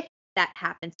happen. But if that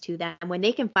happens to them, when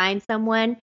they can find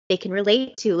someone they can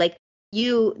relate to, like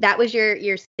that was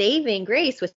your saving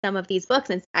grace with some of these books.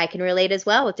 And I can relate as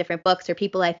well with different books or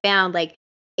people I found. Like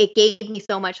it gave me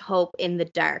so much hope in the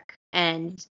dark.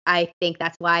 And I think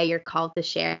that's why you're called to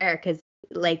share because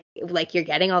like you're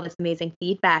getting all this amazing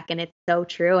feedback and it's so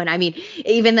true. And I mean,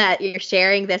 even that you're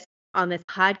sharing this on this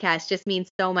podcast just means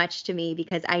so much to me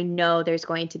because I know there's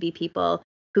going to be people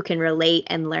who can relate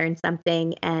and learn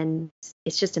something and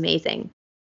it's just amazing.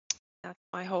 That's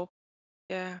my hope.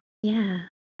 Yeah. Yeah,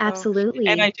 So,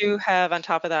 and I absolutely. do have, on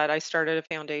top of that, I started a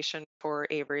foundation for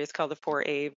Avery. It's called the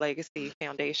 4A Legacy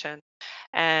Foundation.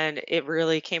 And it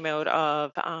really came out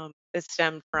of, it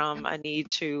stemmed from a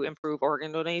need to improve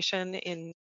organ donation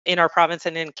in our province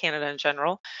and in Canada in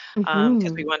general,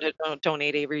 because we Hmm. wanted to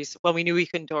donate Avery's. Well, we knew we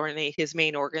couldn't donate his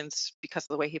main organs because of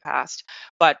the way he passed,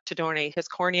 but to donate his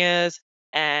corneas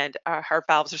and heart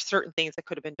valves, there's certain things that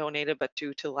could have been donated, but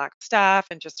due to lack of staff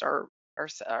and just our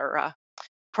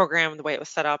program, the way it was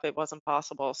set up, it wasn't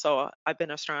possible. So I've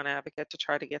been a strong advocate to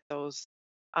try to get those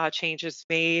changes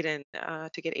made and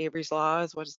to get Avery's Law,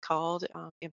 is what it's called,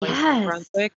 in place in New Yes.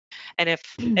 Brunswick. And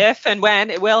if and when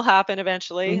it will happen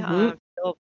eventually, Hmm.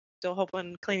 still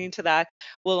hoping, clinging to that,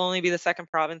 we'll only be the second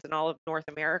province in all of North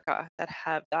America that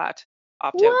have that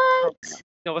opt-out program. What?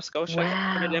 Nova Scotia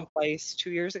put it in Wow. place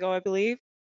 2 years ago, I believe,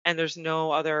 and there's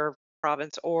no other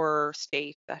province or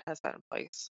state that has that in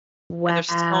place. And there's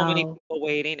so many Wow. people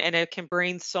waiting, and it can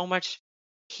bring so much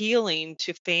healing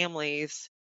to families.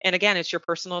 And again, it's your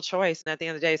personal choice, and at the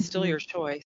end of the day, it's still Mhm. your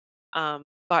choice.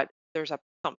 But there's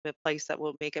something in place that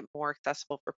will make it more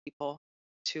accessible for people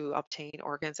to obtain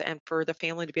organs and for the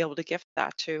family to be able to gift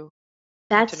that too.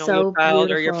 And to That's know your so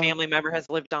child or your beautiful. family member has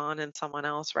lived on in someone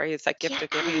else, right? It's that gift of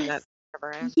giving that Yes.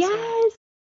 never ends. So Yes.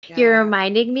 You're yeah.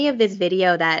 reminding me of this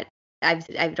video that I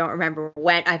don't remember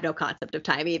when. I have no concept of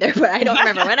time either, but I don't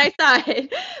remember when I saw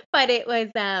it. But it was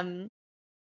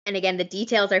and again the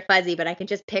details are fuzzy, but I can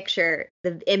just picture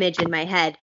the image in my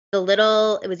head. It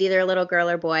was either a little girl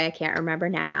or boy, I can't remember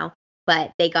now,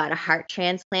 but they got a heart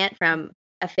transplant from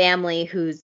a family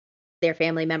whose their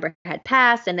family member had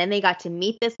passed and then they got to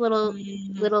meet this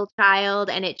Mm, little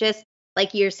child and it just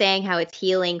like you're saying how it's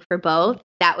healing for both.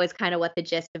 That was kind of what the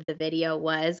gist of the video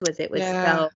was it was yeah.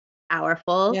 so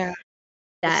powerful Yeah.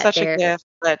 It's that such a they're gift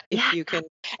that if yeah, you can,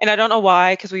 and I don't know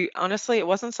why, because we honestly, it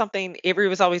wasn't something. Avery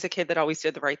was always a kid that always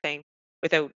did the right thing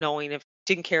without knowing, if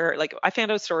didn't care. Like, I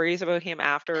found out stories about him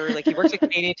after, like, he worked at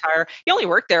Canadian Tire. He only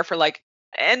worked there for like,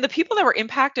 and the people that were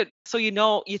impacted. So you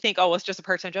think, oh, it's just a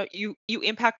part-time job. You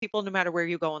impact people no matter where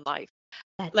you go in life.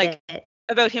 that's Like, it.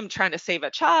 about him trying to save a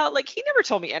child, like, he never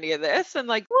told me any of this, and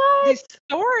like these What?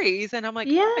 stories, and I'm like,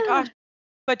 oh my gosh. Yeah.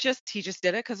 But he just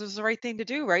did it because it was the right thing to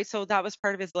do, right? So that was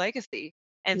part of his legacy.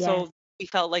 And Yes. so we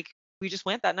felt like we just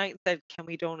went that night and said, "Can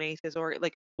we donate his organ?"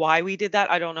 Like, why we did that,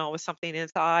 I don't know. It was something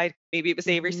inside. Maybe it was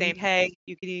Avery Mhm. saying, "Hey,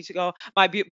 you need to go. My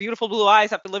beautiful blue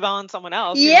eyes have to live on someone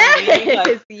else." You know what I mean? Like,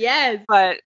 Yes. Yes.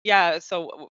 but yeah.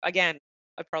 So again,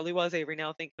 I probably was Avery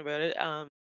now thinking about it.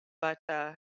 But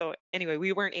so anyway,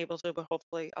 we weren't able to, but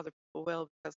hopefully other people will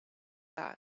because of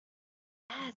that.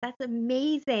 Yes, that's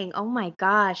amazing. Oh my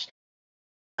gosh.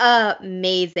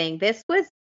 Amazing. This was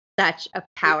such a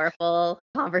powerful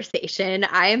conversation.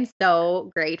 I am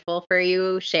so grateful for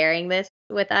you sharing this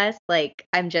with us. Like,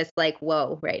 I'm just like,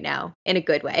 whoa, right now, in a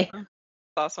good way.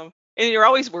 Awesome. And you're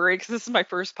always worried because this is my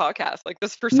first podcast. Like,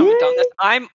 this is the first time I've done this. Yay!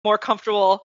 I'm more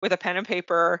comfortable with a pen and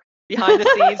paper behind the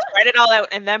scenes, write it all out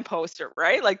and then post it,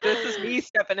 right? Like, this is me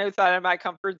stepping outside of my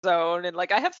comfort zone. And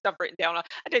like, I have stuff written down. I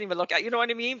didn't even look at, you know what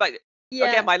I mean? But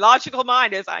again, Yeah. my logical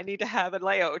mind is I need to have a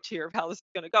layout here of how this is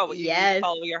going to go, but you need to Yes,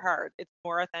 follow your heart. It's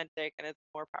more authentic and it's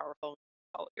more powerful when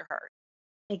you follow your heart.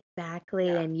 exactly.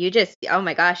 Yeah. And you just, oh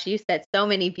my gosh, you said so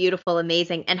many beautiful,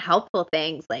 amazing, and helpful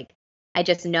things. Like, I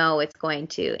just know it's going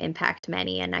to impact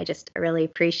many, and I just really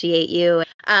appreciate you.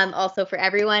 Also, for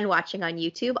everyone watching on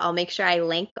YouTube, I'll make sure I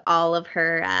link all of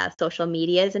her social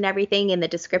medias and everything in the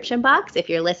description box. If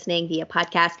you're listening via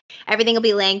podcast, everything will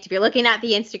be linked. If you're looking at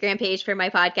the Instagram page for my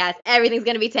podcast, everything's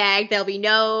going to be tagged. There'll be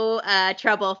no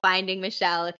trouble finding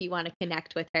Michelle if you want to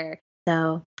connect with her.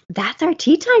 So that's our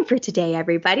tea time for today,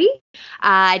 everybody.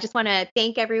 I just want to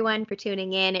thank everyone for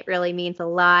tuning in. It really means a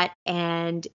lot.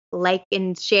 And like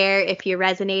and share if you're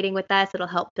resonating with us. It'll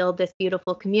help build this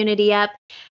beautiful community up.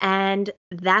 And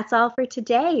that's all for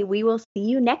today. We will see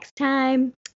you next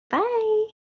time. Bye.